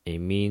knowledge, a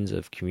means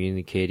of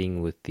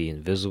communicating with the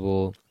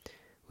invisible,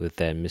 with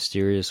that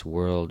mysterious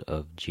world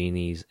of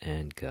genies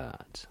and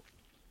gods.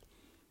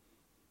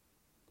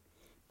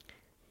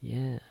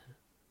 Yeah,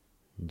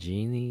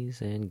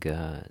 genies and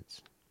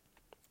gods.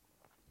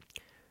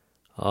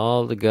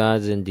 All the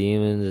gods and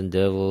demons and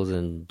devils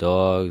and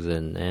dogs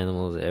and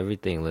animals,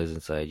 everything lives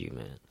inside you,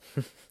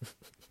 man.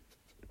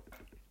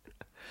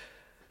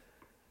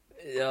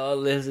 It all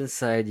lives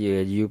inside you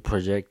and you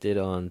project it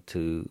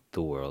onto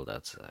the world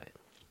outside.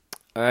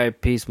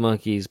 Alright, peace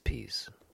monkeys, peace.